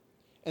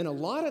 And a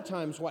lot of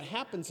times what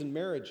happens in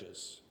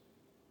marriages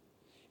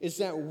is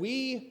that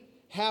we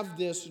have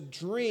this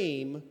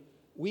dream,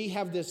 we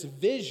have this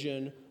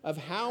vision of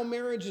how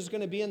marriage is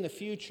going to be in the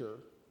future,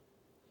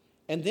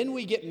 and then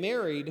we get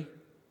married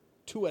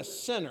to a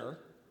sinner,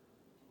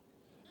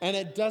 and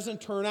it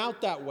doesn't turn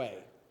out that way.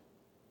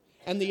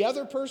 And the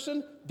other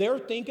person, they're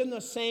thinking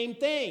the same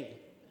thing.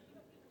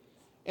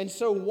 And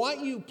so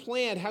what you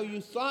planned, how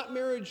you thought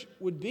marriage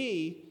would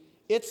be,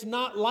 it's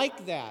not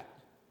like that.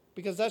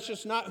 Because that's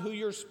just not who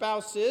your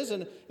spouse is,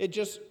 and it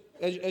just,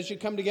 as you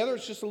come together,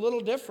 it's just a little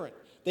different.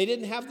 They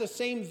didn't have the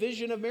same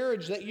vision of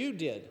marriage that you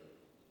did.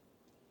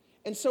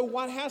 And so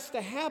what has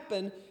to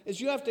happen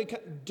is you have to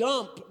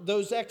dump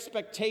those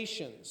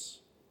expectations.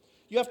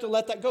 You have to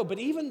let that go. But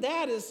even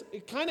that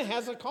it kind of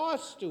has a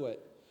cost to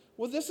it.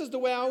 Well, this is the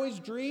way I always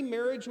dreamed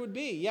marriage would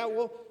be. Yeah,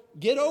 well,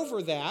 get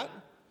over that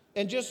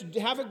and just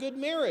have a good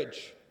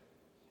marriage.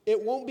 It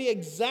won't be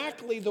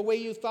exactly the way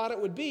you thought it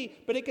would be,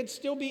 but it could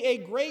still be a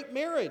great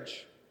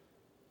marriage.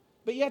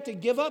 But you have to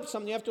give up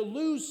something. You have to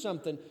lose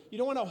something. You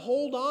don't want to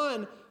hold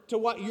on to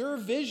what your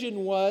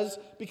vision was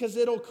because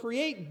it'll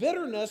create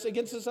bitterness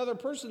against this other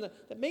person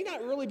that may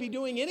not really be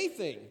doing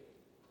anything.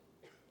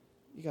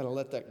 You got to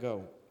let that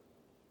go.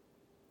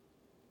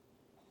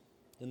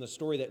 In the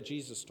story that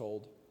Jesus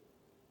told,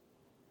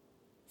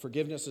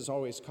 forgiveness is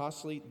always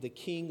costly. The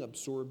king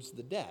absorbs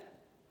the debt.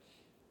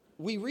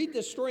 We read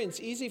this story, and it's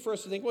easy for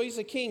us to think, well, he's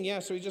a king, yeah,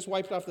 so he just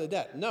wiped off the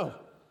debt. No.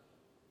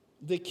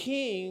 The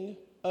king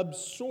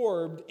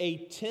absorbed a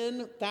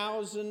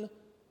 $10,000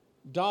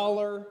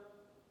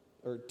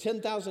 or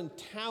 10,000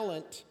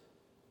 talent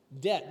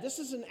debt. This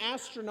is an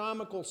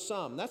astronomical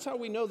sum. That's how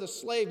we know the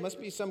slave must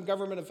be some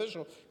government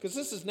official, because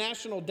this is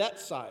national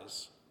debt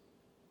size.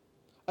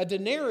 A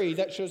denarii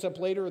that shows up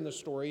later in the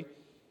story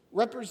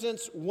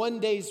represents 1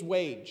 day's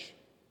wage.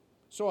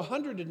 So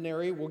 100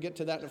 denarii, we'll get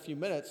to that in a few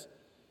minutes,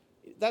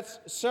 that's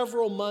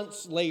several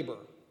months' labor.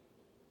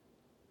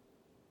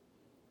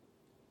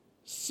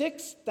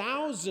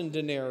 6,000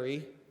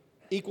 denarii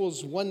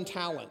equals 1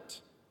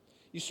 talent.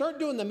 You start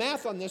doing the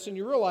math on this and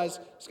you realize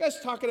this guy's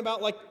talking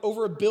about like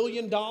over $1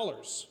 billion.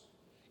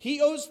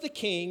 He owes the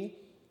king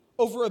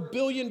over $1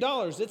 billion.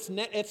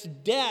 It's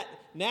debt,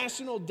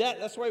 national debt.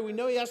 That's why we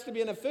know he has to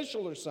be an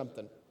official or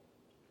something.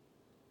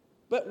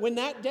 But when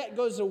that debt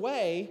goes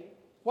away,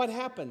 what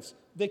happens?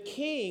 The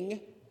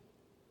king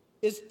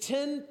is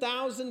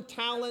 10,000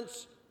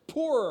 talents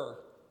poorer,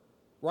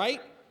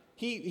 right?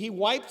 He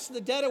wipes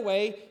the debt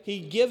away. He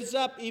gives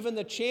up even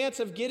the chance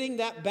of getting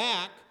that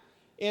back.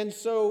 And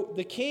so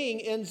the king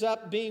ends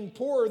up being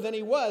poorer than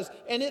he was.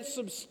 And it's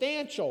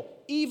substantial,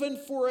 even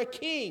for a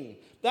king.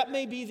 That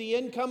may be the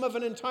income of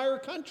an entire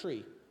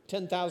country,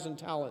 10,000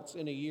 talents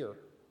in a year.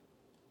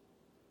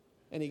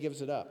 And he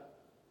gives it up.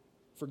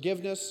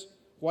 Forgiveness,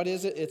 what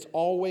is it? It's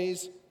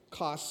always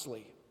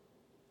costly.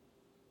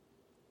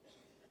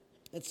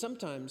 And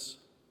sometimes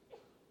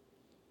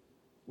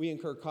we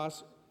incur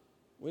costs,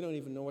 we don't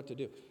even know what to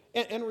do.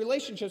 And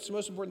relationships is the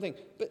most important thing,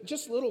 but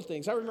just little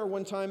things. I remember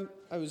one time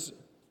I was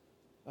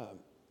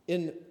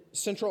in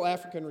Central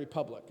African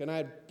Republic, and I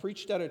had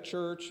preached at a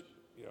church,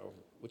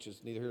 which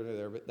is neither here nor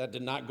there, but that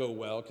did not go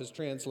well because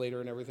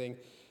translator and everything,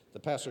 the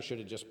pastor should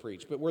have just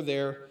preached. But we're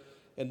there,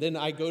 and then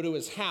I go to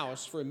his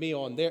house for a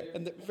meal, and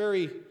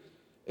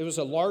it was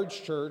a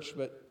large church,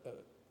 but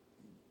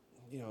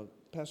the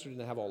pastor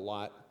didn't have a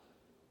lot.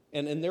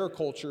 And in their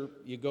culture,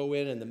 you go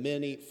in and the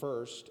men eat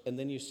first, and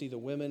then you see the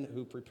women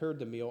who prepared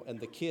the meal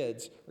and the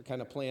kids are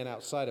kind of playing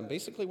outside. And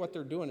basically what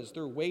they're doing is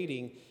they're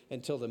waiting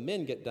until the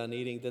men get done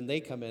eating, then they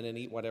come in and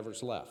eat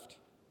whatever's left.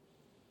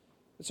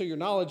 And so you're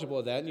knowledgeable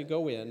of that, and you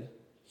go in.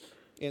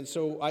 And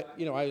so I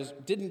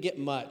didn't get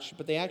much,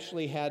 but they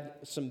actually had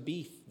some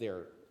beef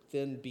there,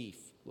 thin beef,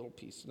 little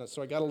piece. And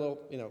so I got a little,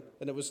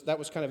 and that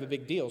was kind of a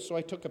big deal. So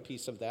I took a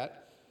piece of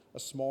that. A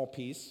small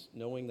piece,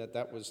 knowing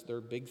that was their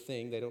big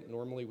thing. They don't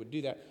normally would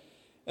do that.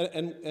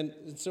 And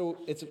so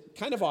it's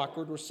kind of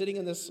awkward. We're sitting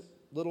in this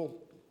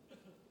little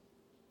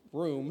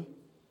room,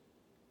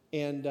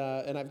 and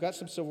I've got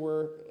some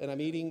silverware, and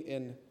I'm eating,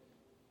 and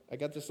I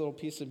got this little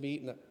piece of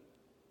meat,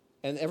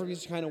 and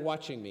everybody's kind of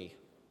watching me.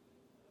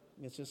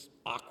 It's just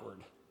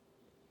awkward.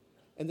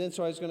 And then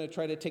so I was going to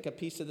try to take a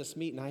piece of this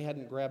meat, and I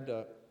hadn't grabbed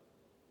a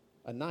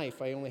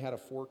knife. I only had a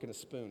fork and a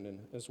spoon, and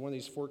it was one of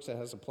these forks that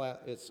has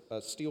it's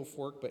a steel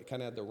fork, but it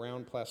kind of had the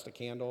round plastic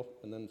handle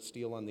and then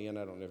steel on the end.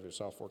 I don't know if you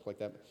saw a fork like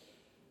that,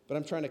 but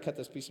I'm trying to cut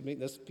this piece of meat.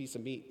 This piece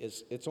of meat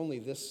it's only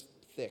this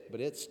thick, but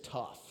it's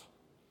tough,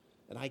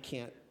 and I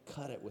can't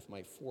cut it with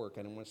my fork.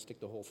 I don't want to stick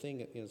the whole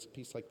thing, it's a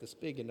piece like this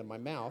big, into my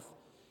mouth,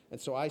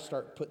 and so I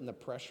start putting the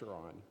pressure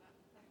on,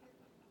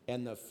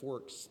 and the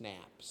fork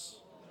snaps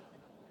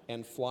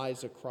and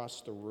flies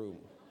across the room.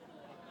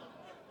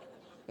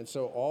 And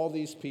so all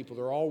these people,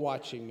 they're all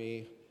watching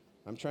me,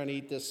 I'm trying to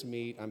eat this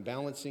meat. I'm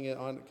balancing it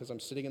on, because I'm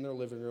sitting in their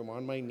living room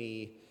on my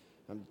knee.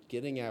 I'm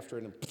getting after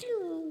it,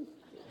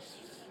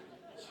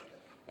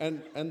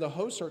 and the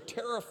hosts are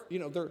terrified.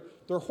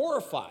 They're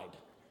horrified.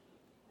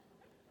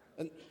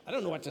 And I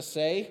don't know what to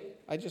say.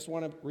 I just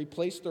want to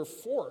replace their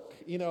fork.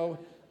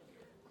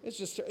 It's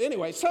just,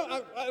 anyway, so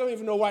I don't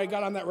even know why I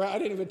got on that route. I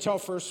didn't even tell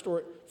first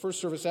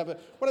service that.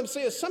 But what I'm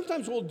saying is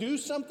sometimes we'll do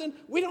something,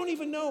 we don't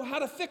even know how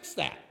to fix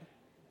that.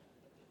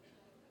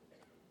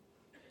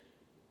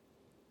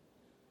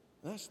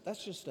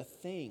 That's just a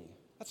thing.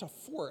 That's a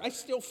fork. I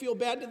still feel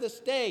bad to this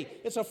day.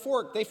 It's a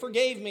fork. They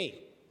forgave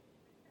me.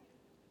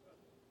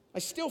 I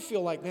still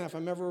feel like, man, if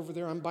I'm ever over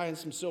there, I'm buying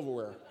some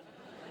silverware.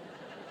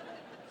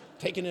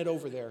 Taking it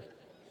over there.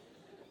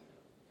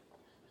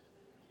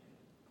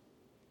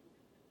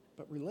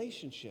 But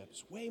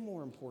relationships, way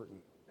more important.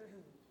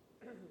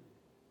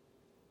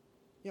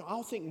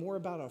 I'll think more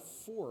about a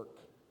fork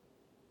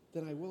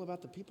than I will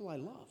about the people I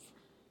love.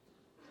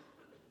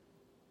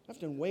 I've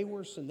done way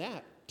worse than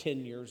that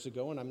 10 years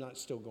ago, and I'm not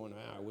still going,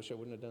 I wish I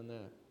wouldn't have done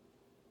that.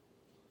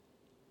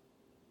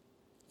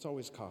 It's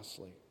always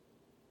costly.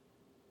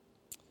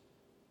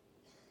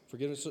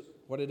 Forgiveness,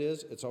 what it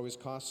is, it's always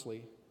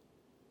costly.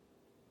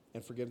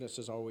 And forgiveness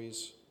is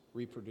always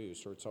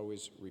reproduced, or it's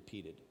always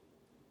repeated.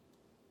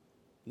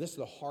 And this is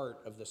the heart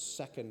of the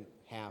second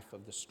half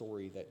of the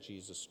story that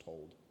Jesus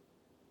told.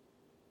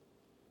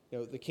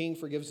 The king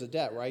forgives the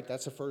debt, right?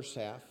 That's the first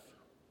half.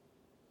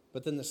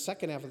 But then the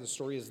second half of the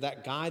story is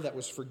that guy that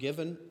was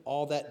forgiven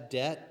all that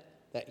debt,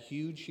 that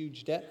huge,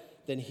 huge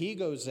debt. Then he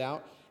goes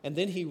out, and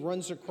then he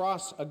runs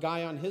across a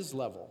guy on his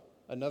level,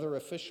 another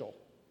official.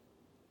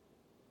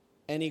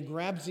 And he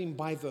grabs him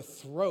by the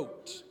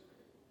throat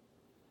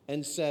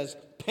and says,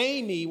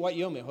 pay me what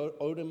you owe me.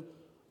 Owed him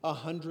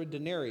 100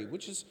 denarii,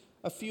 which is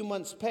a few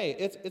months' pay.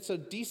 It's a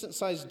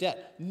decent-sized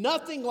debt.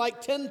 Nothing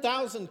like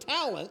 10,000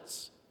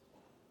 talents,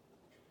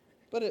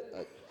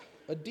 but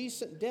a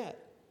decent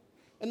debt.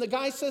 And the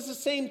guy says the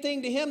same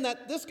thing to him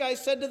that this guy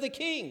said to the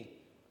king.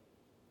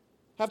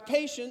 Have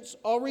patience,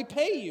 I'll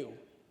repay you.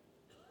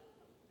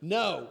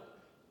 No.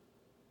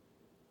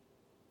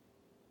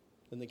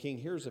 Then the king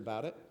hears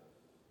about it,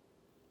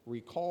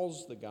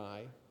 recalls the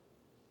guy,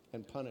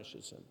 and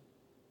punishes him.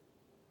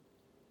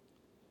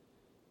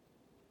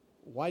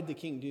 Why'd the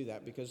king do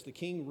that? Because the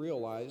king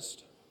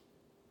realized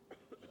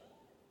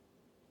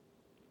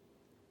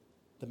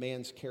the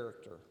man's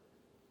character.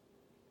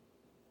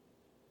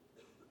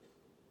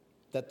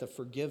 That the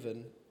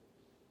forgiven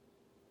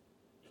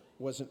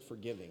wasn't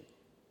forgiving.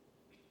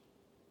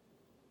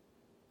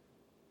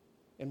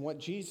 And what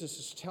Jesus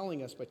is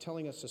telling us by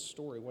telling us this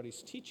story, what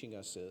he's teaching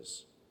us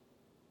is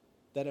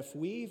that if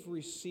we've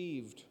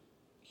received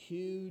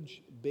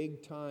huge,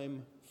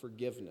 big-time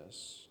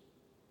forgiveness,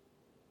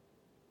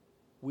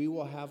 we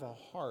will have a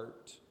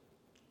heart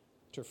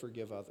to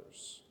forgive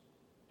others.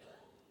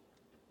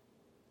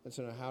 And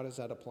so now how does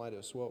that apply to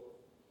us? Well,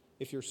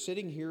 if you're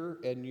sitting here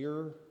and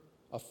you're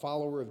a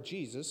follower of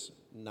Jesus,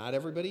 not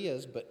everybody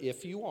is, but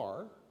if you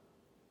are,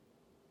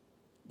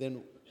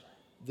 then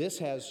this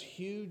has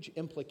huge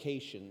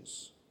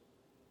implications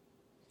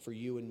for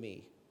you and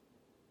me.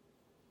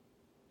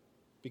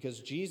 Because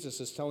Jesus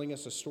is telling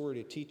us a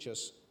story to teach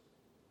us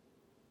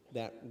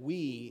that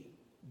we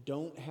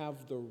don't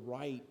have the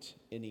right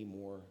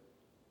anymore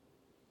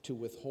to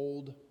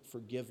withhold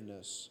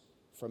forgiveness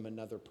from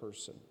another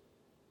person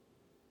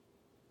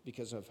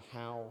because of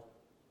how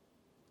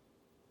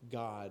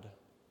God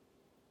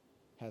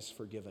has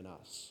forgiven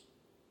us.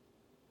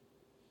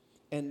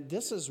 And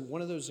this is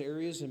one of those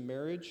areas in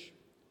marriage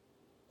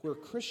where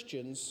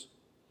Christians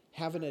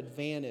have an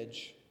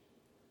advantage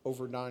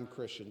over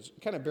non-Christians.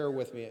 Kind of bear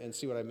with me and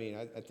see what I mean.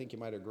 I think you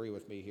might agree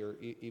with me here,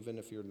 even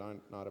if you're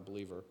not a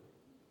believer.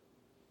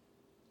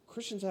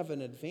 Christians have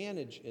an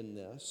advantage in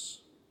this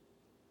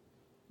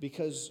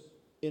because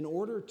in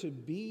order to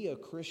be a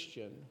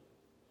Christian,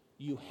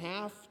 you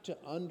have to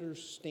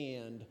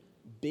understand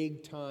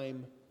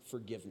big-time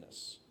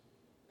forgiveness.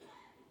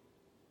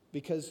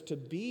 Because to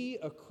be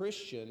a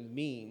Christian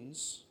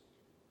means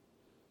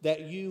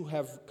that you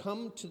have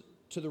come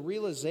to the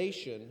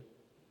realization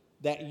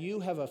that you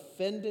have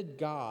offended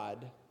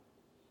God.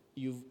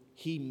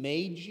 He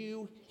made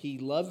you, He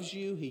loves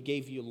you, He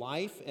gave you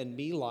life and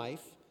me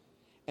life,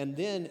 and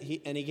then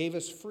He gave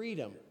us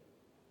freedom.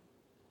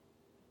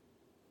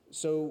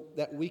 So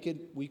that we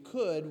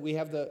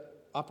have the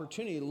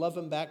opportunity to love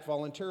Him back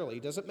voluntarily.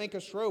 He doesn't make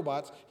us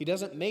robots. He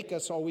doesn't make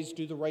us always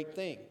do the right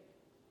thing.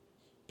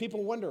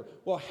 People wonder,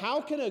 well,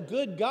 how can a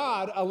good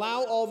God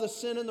allow all the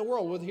sin in the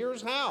world? Well,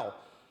 here's how.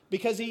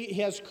 Because He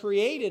has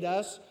created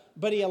us,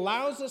 but He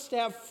allows us to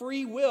have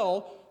free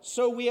will,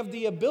 so we have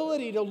the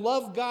ability to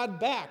love God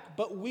back.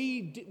 But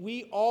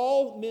we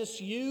all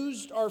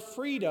misused our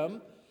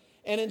freedom,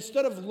 and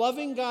instead of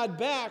loving God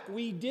back,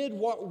 we did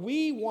what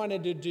we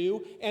wanted to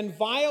do and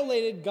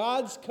violated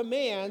God's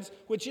commands,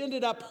 which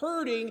ended up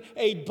hurting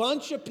a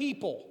bunch of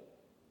people.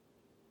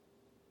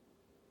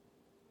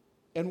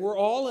 And we're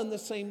all in the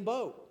same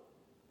boat.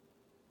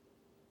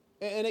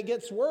 And it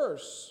gets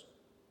worse.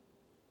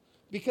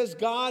 Because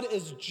God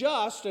is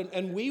just,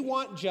 and we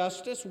want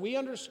justice. We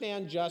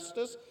understand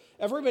justice.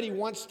 Everybody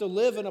wants to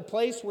live in a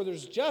place where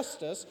there's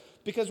justice,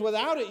 because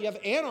without it, you have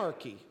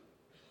anarchy.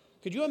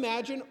 Could you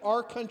imagine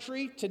our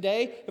country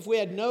today if we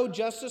had no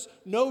justice,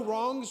 no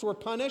wrongs were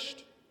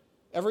punished,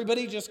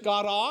 everybody just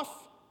got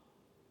off?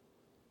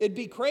 It'd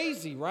be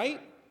crazy,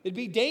 right? It'd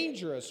be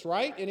dangerous,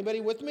 right?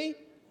 Anybody with me?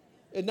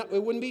 It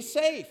wouldn't be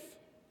safe.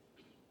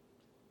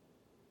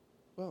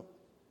 Well,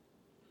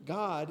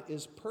 God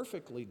is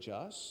perfectly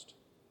just,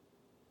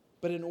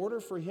 but in order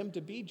for him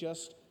to be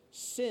just,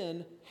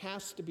 sin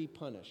has to be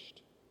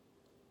punished.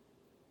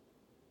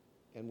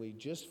 And we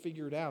just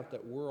figured out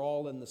that we're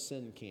all in the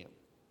sin camp.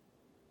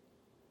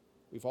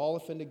 We've all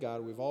offended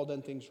God. We've all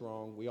done things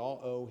wrong. We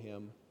all owe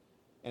him.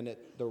 And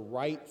the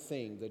right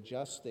thing, the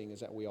just thing, is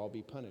that we all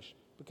be punished.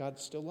 But God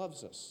still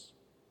loves us.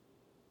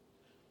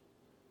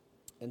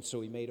 And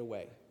so he made a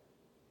way.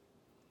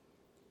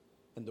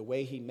 And the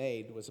way he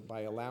made was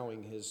by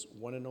allowing his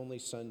one and only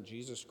Son,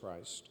 Jesus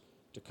Christ,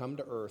 to come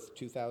to earth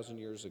 2,000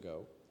 years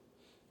ago,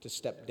 to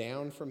step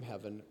down from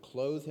heaven,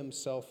 clothe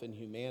himself in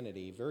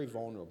humanity, very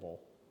vulnerable,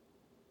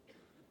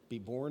 be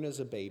born as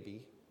a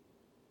baby,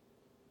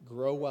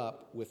 grow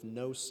up with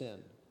no sin,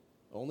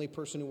 only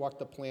person who walked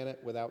the planet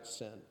without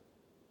sin.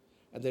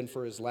 And then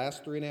for his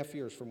last 3.5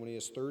 years, from when he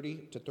was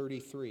 30 to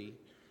 33,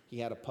 he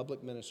had a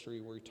public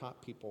ministry where he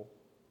taught people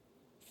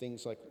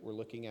things like we're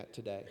looking at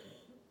today.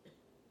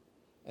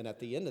 And at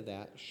the end of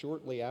that,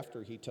 shortly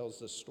after he tells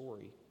this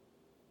story,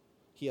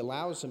 he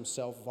allows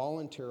himself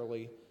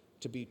voluntarily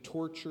to be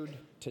tortured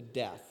to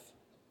death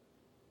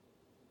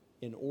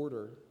in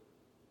order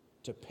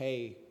to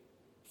pay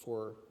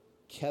for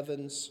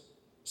Kevin's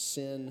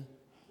sin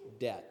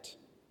debt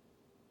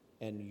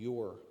and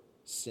your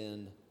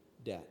sin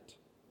debt.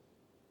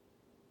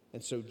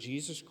 And so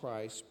Jesus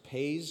Christ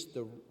pays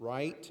the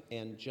right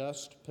and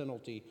just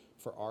penalty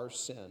for our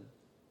sin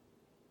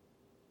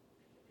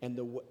and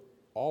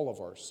all of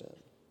our sin.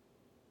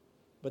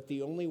 But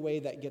the only way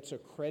that gets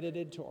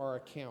accredited to our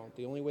account,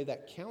 the only way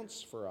that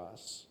counts for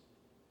us,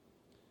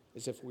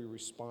 is if we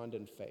respond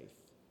in faith.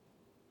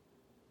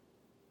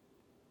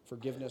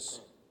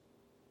 Forgiveness,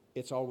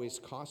 it's always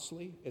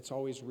costly, it's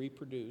always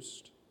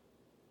reproduced,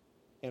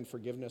 and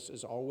forgiveness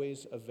is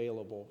always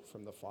available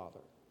from the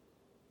Father.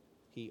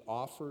 He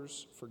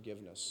offers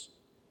forgiveness,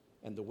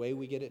 and the way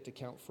we get it to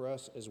count for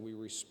us is we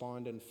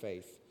respond in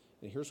faith.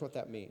 And here's what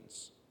that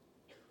means.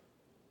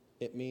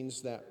 It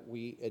means that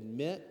we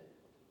admit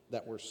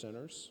that we're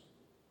sinners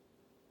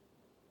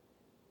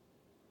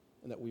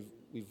and that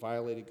we've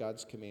violated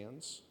God's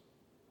commands.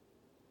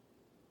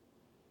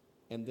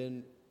 And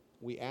then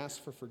we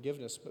ask for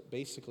forgiveness, but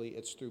basically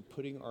it's through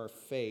putting our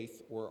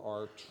faith or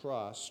our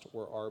trust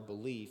or our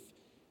belief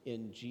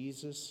in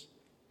Jesus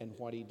and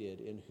what he did,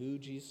 in who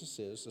Jesus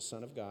is, the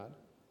Son of God,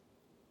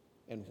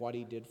 and what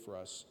he did for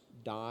us.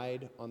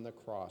 Died on the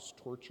cross,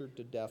 tortured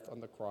to death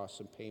on the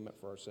cross in payment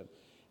for our sin.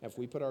 And if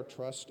we put our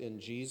trust in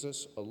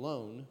Jesus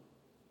alone,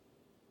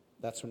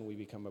 that's when we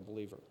become a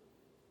believer.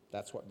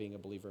 That's what being a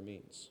believer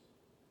means.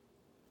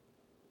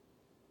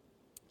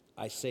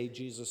 I say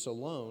Jesus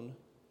alone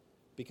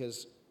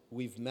because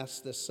we've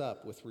messed this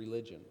up with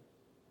religion.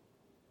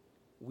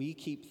 We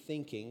keep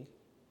thinking,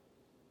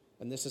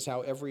 and this is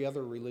how every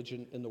other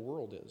religion in the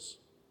world is,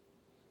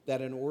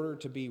 that in order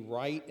to be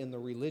right in the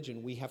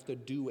religion, we have to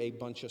do a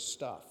bunch of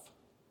stuff.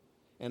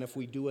 And if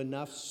we do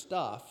enough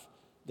stuff,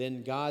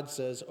 then God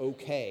says,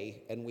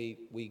 okay, and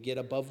we get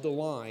above the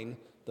line,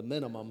 the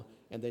minimum,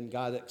 and then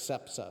God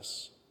accepts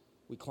us.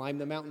 We climb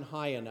the mountain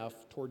high enough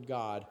toward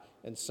God,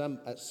 and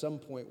at some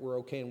point we're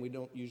okay, and we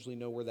don't usually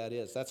know where that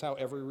is. That's how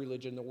every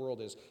religion in the world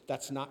is.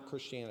 That's not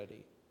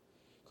Christianity.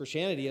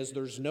 Christianity is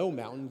there's no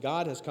mountain.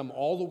 God has come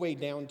all the way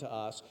down to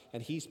us,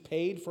 and he's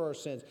paid for our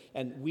sins,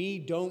 and we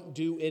don't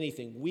do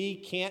anything. We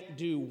can't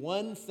do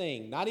one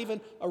thing, not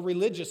even a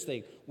religious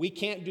thing. We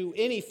can't do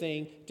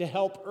anything to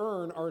help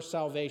earn our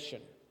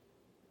salvation.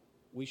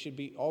 We should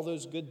be, all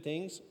those good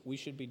things we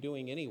should be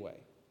doing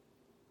anyway.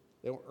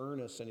 They don't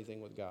earn us anything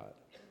with God.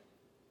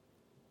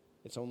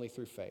 It's only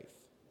through faith.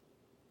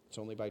 It's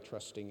only by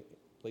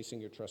placing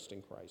your trust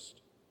in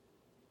Christ,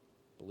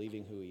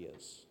 believing who he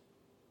is.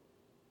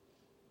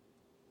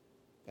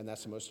 And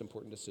that's the most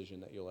important decision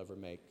that you'll ever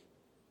make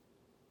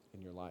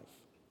in your life.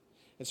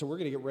 And so we're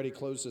going to get ready to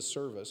close this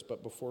service,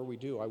 but before we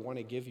do, I want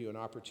to give you an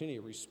opportunity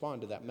to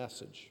respond to that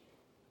message.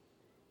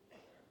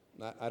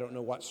 I don't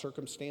know what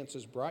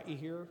circumstances brought you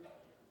here.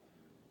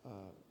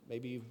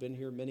 Maybe you've been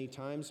here many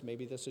times.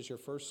 Maybe this is your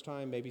first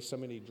time. Maybe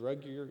somebody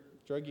drug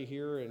you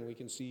here, and we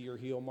can see your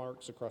heel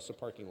marks across the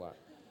parking lot.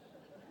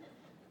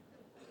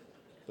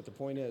 But the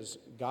point is,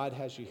 God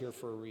has you here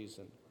for a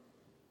reason.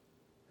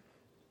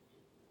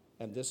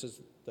 And this is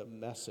the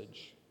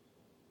message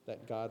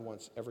that God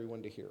wants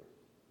everyone to hear.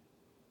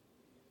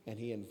 And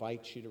he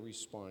invites you to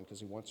respond because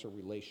he wants a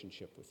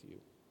relationship with you.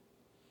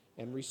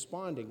 And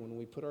responding, when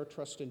we put our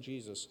trust in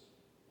Jesus,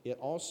 it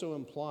also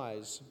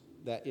implies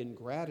that in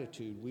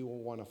gratitude we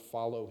will want to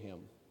follow him.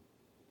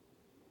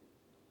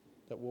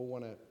 that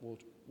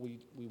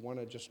we want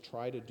to just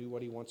try to do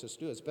what he wants us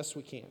to do as best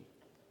we can.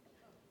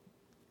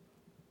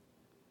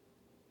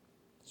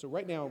 So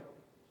right now,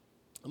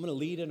 I'm going to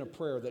lead in a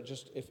prayer that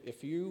just,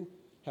 if you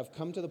have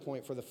come to the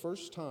point for the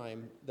first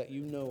time that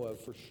you know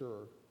of for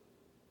sure,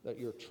 that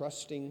you're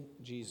trusting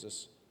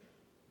Jesus,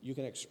 you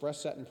can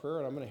express that in prayer,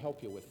 and I'm going to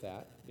help you with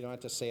that. You don't have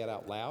to say it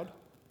out loud.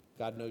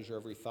 God knows your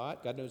every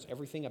thought. God knows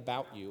everything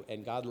about you,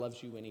 and God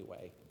loves you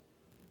anyway.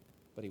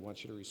 But he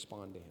wants you to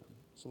respond to him.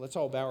 So let's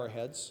all bow our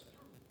heads.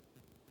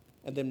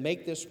 And then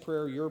make this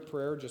prayer your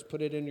prayer. Just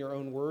put it in your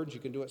own words. You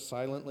can do it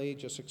silently.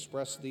 Just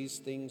express these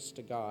things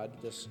to God,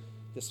 this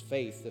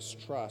faith, this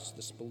trust,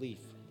 this belief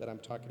that I'm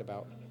talking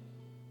about.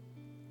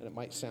 And it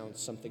might sound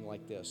something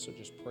like this, so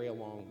just pray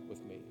along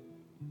with me.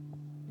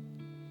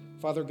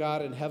 Father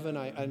God in heaven,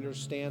 I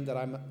understand that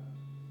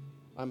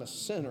I'm a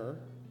sinner,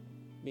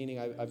 meaning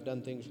I've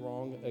done things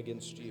wrong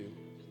against you.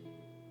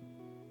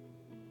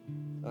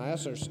 And I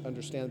also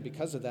understand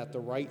because of that, the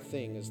right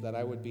thing is that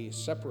I would be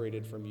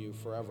separated from you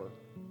forever.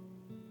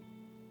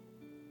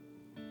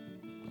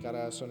 God,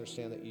 I also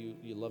understand that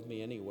you love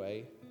me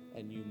anyway,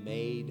 and you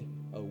made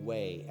a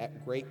way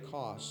at great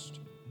cost.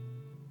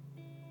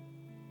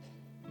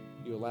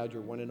 You allowed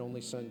your one and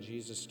only Son,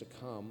 Jesus, to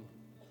come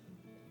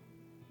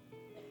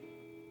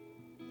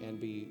and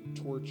be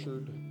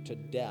tortured to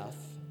death,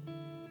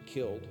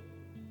 killed,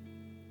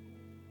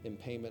 in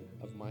payment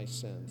of my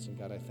sins. And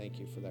God, I thank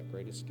you for that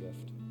greatest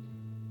gift.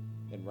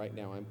 And right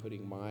now I'm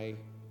putting my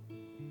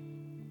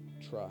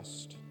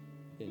trust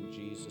in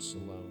Jesus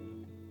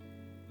alone,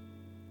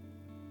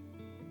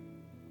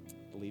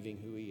 believing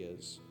who he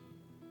is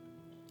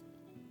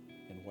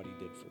and what he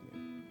did for me.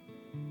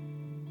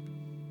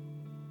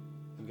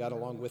 And God,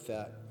 along with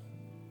that,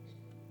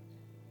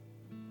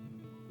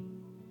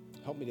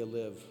 help me to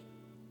live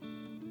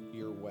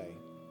your way.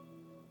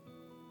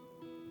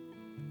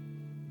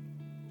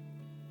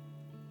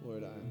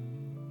 Lord,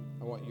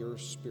 I want your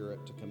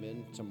Spirit to come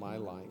into my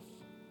life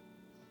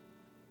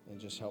and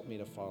just help me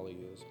to follow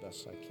you as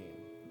best I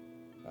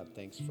can. God,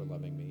 thanks for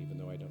loving me even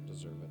though I don't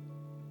deserve it.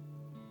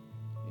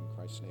 In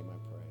Christ's name I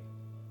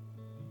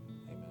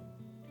pray. Amen.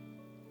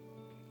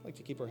 I'd like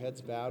to keep our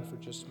heads bowed for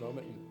just a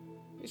moment.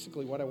 And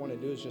basically what I want to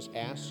do is just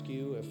ask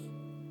you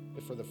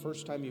if for the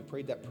first time you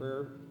prayed that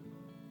prayer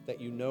that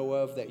you know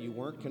of, that you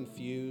weren't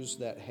confused,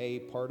 that, hey,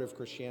 part of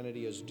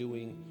Christianity is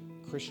doing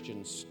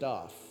Christian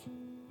stuff,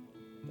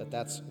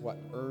 that's what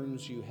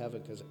earns you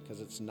heaven,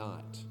 because it's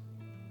not.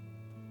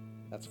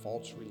 That's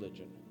false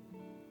religion.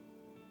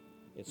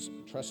 It's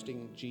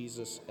trusting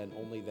Jesus and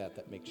only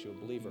that makes you a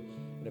believer.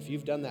 And if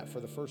you've done that for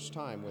the first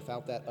time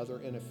without that other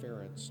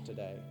interference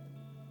today,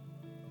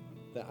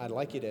 then I'd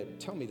like you to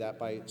tell me that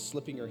by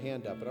slipping your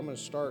hand up. And I'm going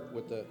to start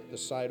with the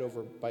side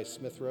over by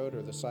Smith Road,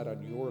 or the side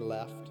on your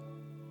left.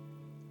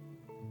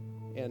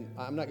 And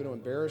I'm not going to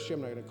embarrass you.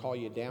 I'm not going to call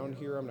you down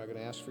here. I'm not going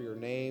to ask for your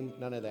name,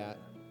 none of that.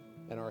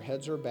 And our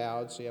heads are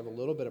bowed, so you have a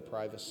little bit of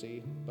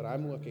privacy. But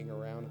I'm looking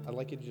around. I'd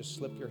like you to just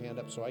slip your hand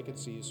up so I can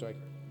see you, so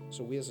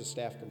we as a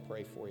staff can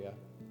pray for you.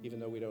 Even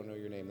though we don't know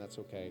your name, that's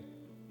okay.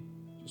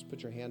 Just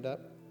put your hand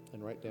up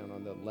and write down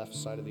on the left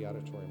side of the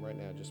auditorium right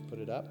now. Just put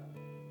it up.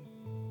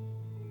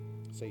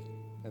 Say,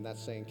 and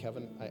that's saying,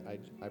 Kevin,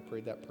 I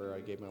prayed that prayer. I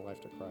gave my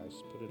life to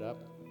Christ. Put it up,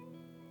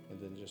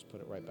 and then just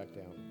put it right back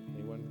down.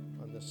 Anyone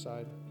on this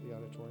side of the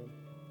auditorium?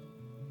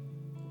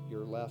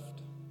 Your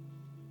left.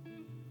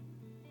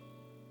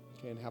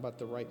 Okay, and how about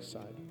the right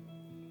side?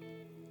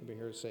 Anybody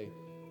here to say,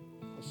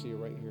 I see you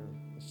right here.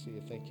 I see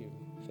you. Thank you.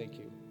 Thank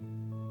you.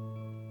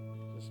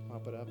 Just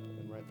pop it up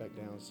and right back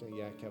down and say,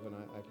 yeah, Kevin,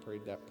 I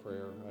prayed that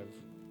prayer.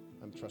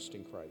 I'm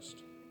trusting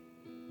Christ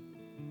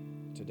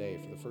today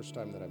for the first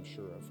time that I'm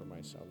sure of for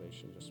my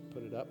salvation. Just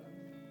put it up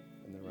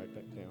and then right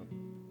back down.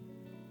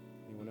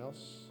 Anyone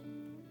else?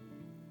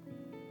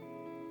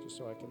 Just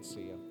so I can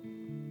see you.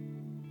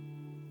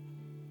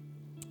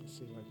 I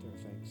see you right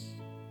there. Thanks.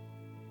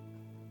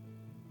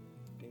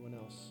 Anyone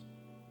else?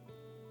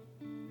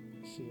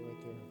 I see you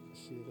right there. I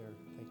see you there.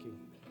 Thank you.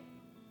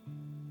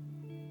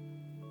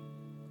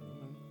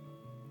 Anyone?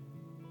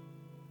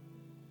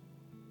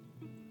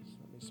 Just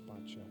let me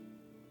spot you.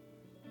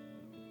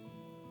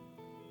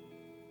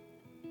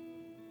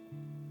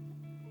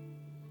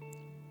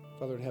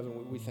 Father in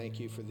heaven, we thank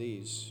you for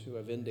these who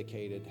have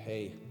indicated,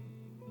 hey,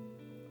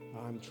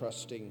 I'm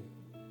trusting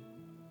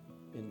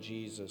in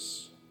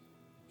Jesus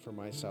for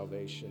my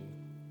salvation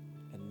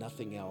and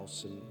nothing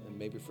else, and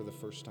maybe for the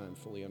first time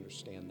fully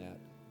understand that.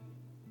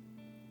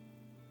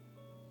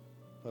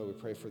 Lord, we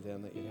pray for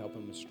them, that you'd help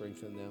them and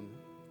strengthen them.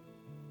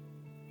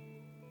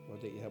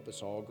 Lord, that you'd help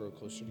us all grow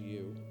closer to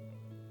you.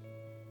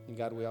 And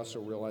God, we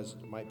also realize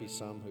there might be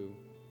some who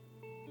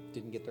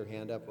didn't get their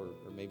hand up, or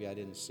maybe I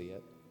didn't see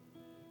it.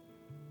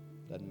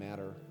 Doesn't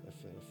matter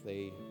if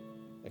they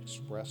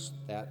express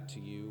that to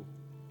you,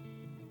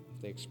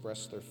 if they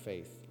express their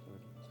faith, Lord.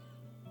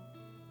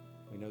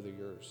 We know they're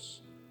yours.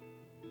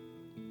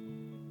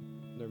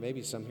 There may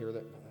be some here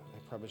that I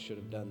probably should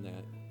have done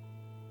that.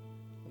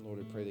 And Lord,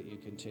 we pray that you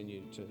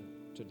continue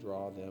to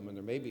draw them. And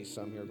there may be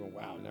some here going,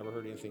 wow, never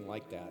heard anything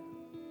like that.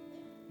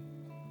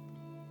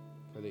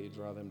 Pray that you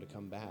draw them to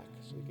come back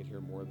so they could hear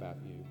more about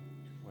you,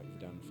 what you've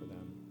done for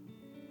them,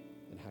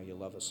 and how you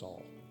love us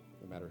all,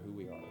 no matter who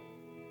we are,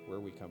 where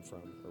we come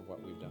from, or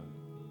what we've done.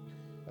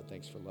 God,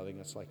 thanks for loving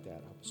us like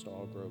that. Help us to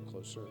all grow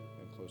closer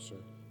and closer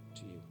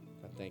to you.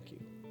 God, thank you.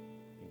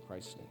 In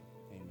Christ's name,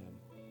 amen.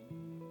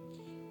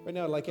 Right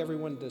now, I'd like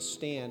everyone to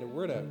stand, and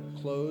we're going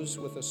to close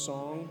with a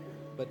song,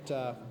 but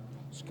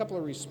just a couple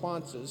of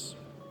responses,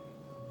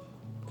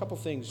 a couple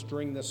things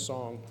during this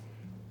song.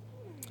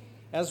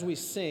 As we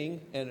sing,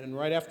 and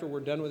right after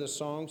we're done with the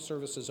song,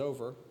 service is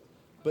over,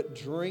 but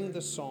during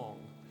the song,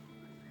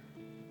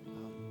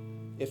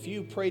 if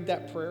you prayed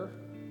that prayer,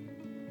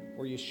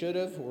 or you should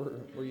have,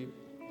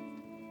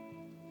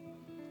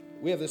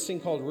 we have this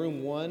thing called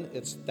Room 1.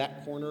 It's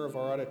that corner of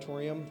our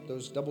auditorium.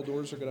 Those double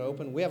doors are going to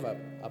open. We have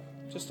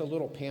just a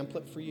little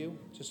pamphlet for you,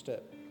 just to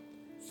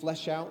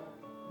flesh out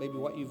maybe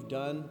what you've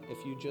done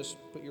if you just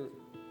put your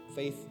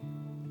faith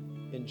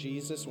in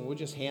Jesus. And we'll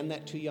just hand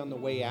that to you on the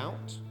way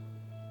out.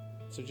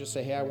 So just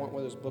say, hey, I want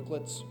one of those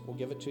booklets. We'll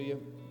give it to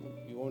you.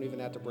 You won't even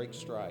have to break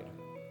stride.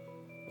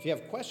 If you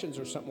have questions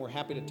or something, we're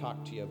happy to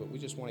talk to you, but we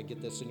just want to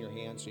get this in your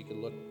hands so you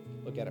can look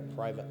at it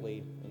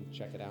privately and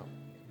check it out.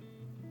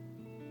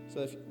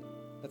 So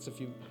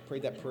if you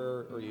prayed that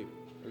prayer or you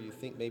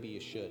think maybe you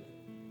should.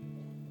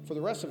 For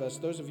the rest of us,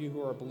 those of you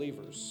who are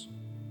believers,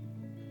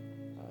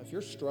 if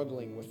you're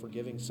struggling with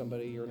forgiving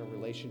somebody, you're in a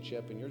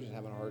relationship and you're just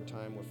having a hard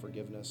time with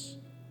forgiveness,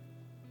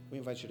 we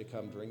invite you to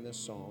come during this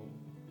song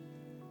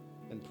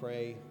and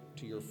pray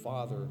to your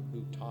Father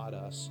who taught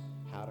us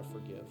how to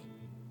forgive.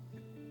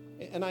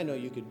 And I know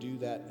you could do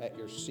that at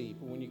your seat,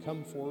 but when you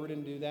come forward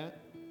and do that,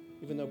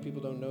 even though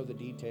people don't know the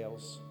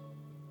details,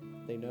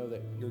 they know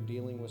that you're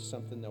dealing with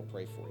something, they'll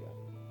pray for you.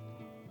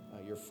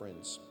 Your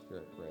friends here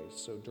at Grace.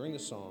 So during the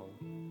song,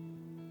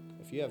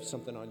 if you have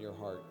something on your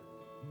heart,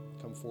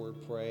 come forward,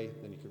 pray,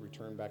 then you can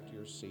return back to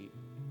your seat.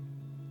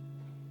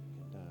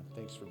 And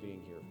thanks for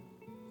being here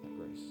at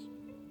Grace.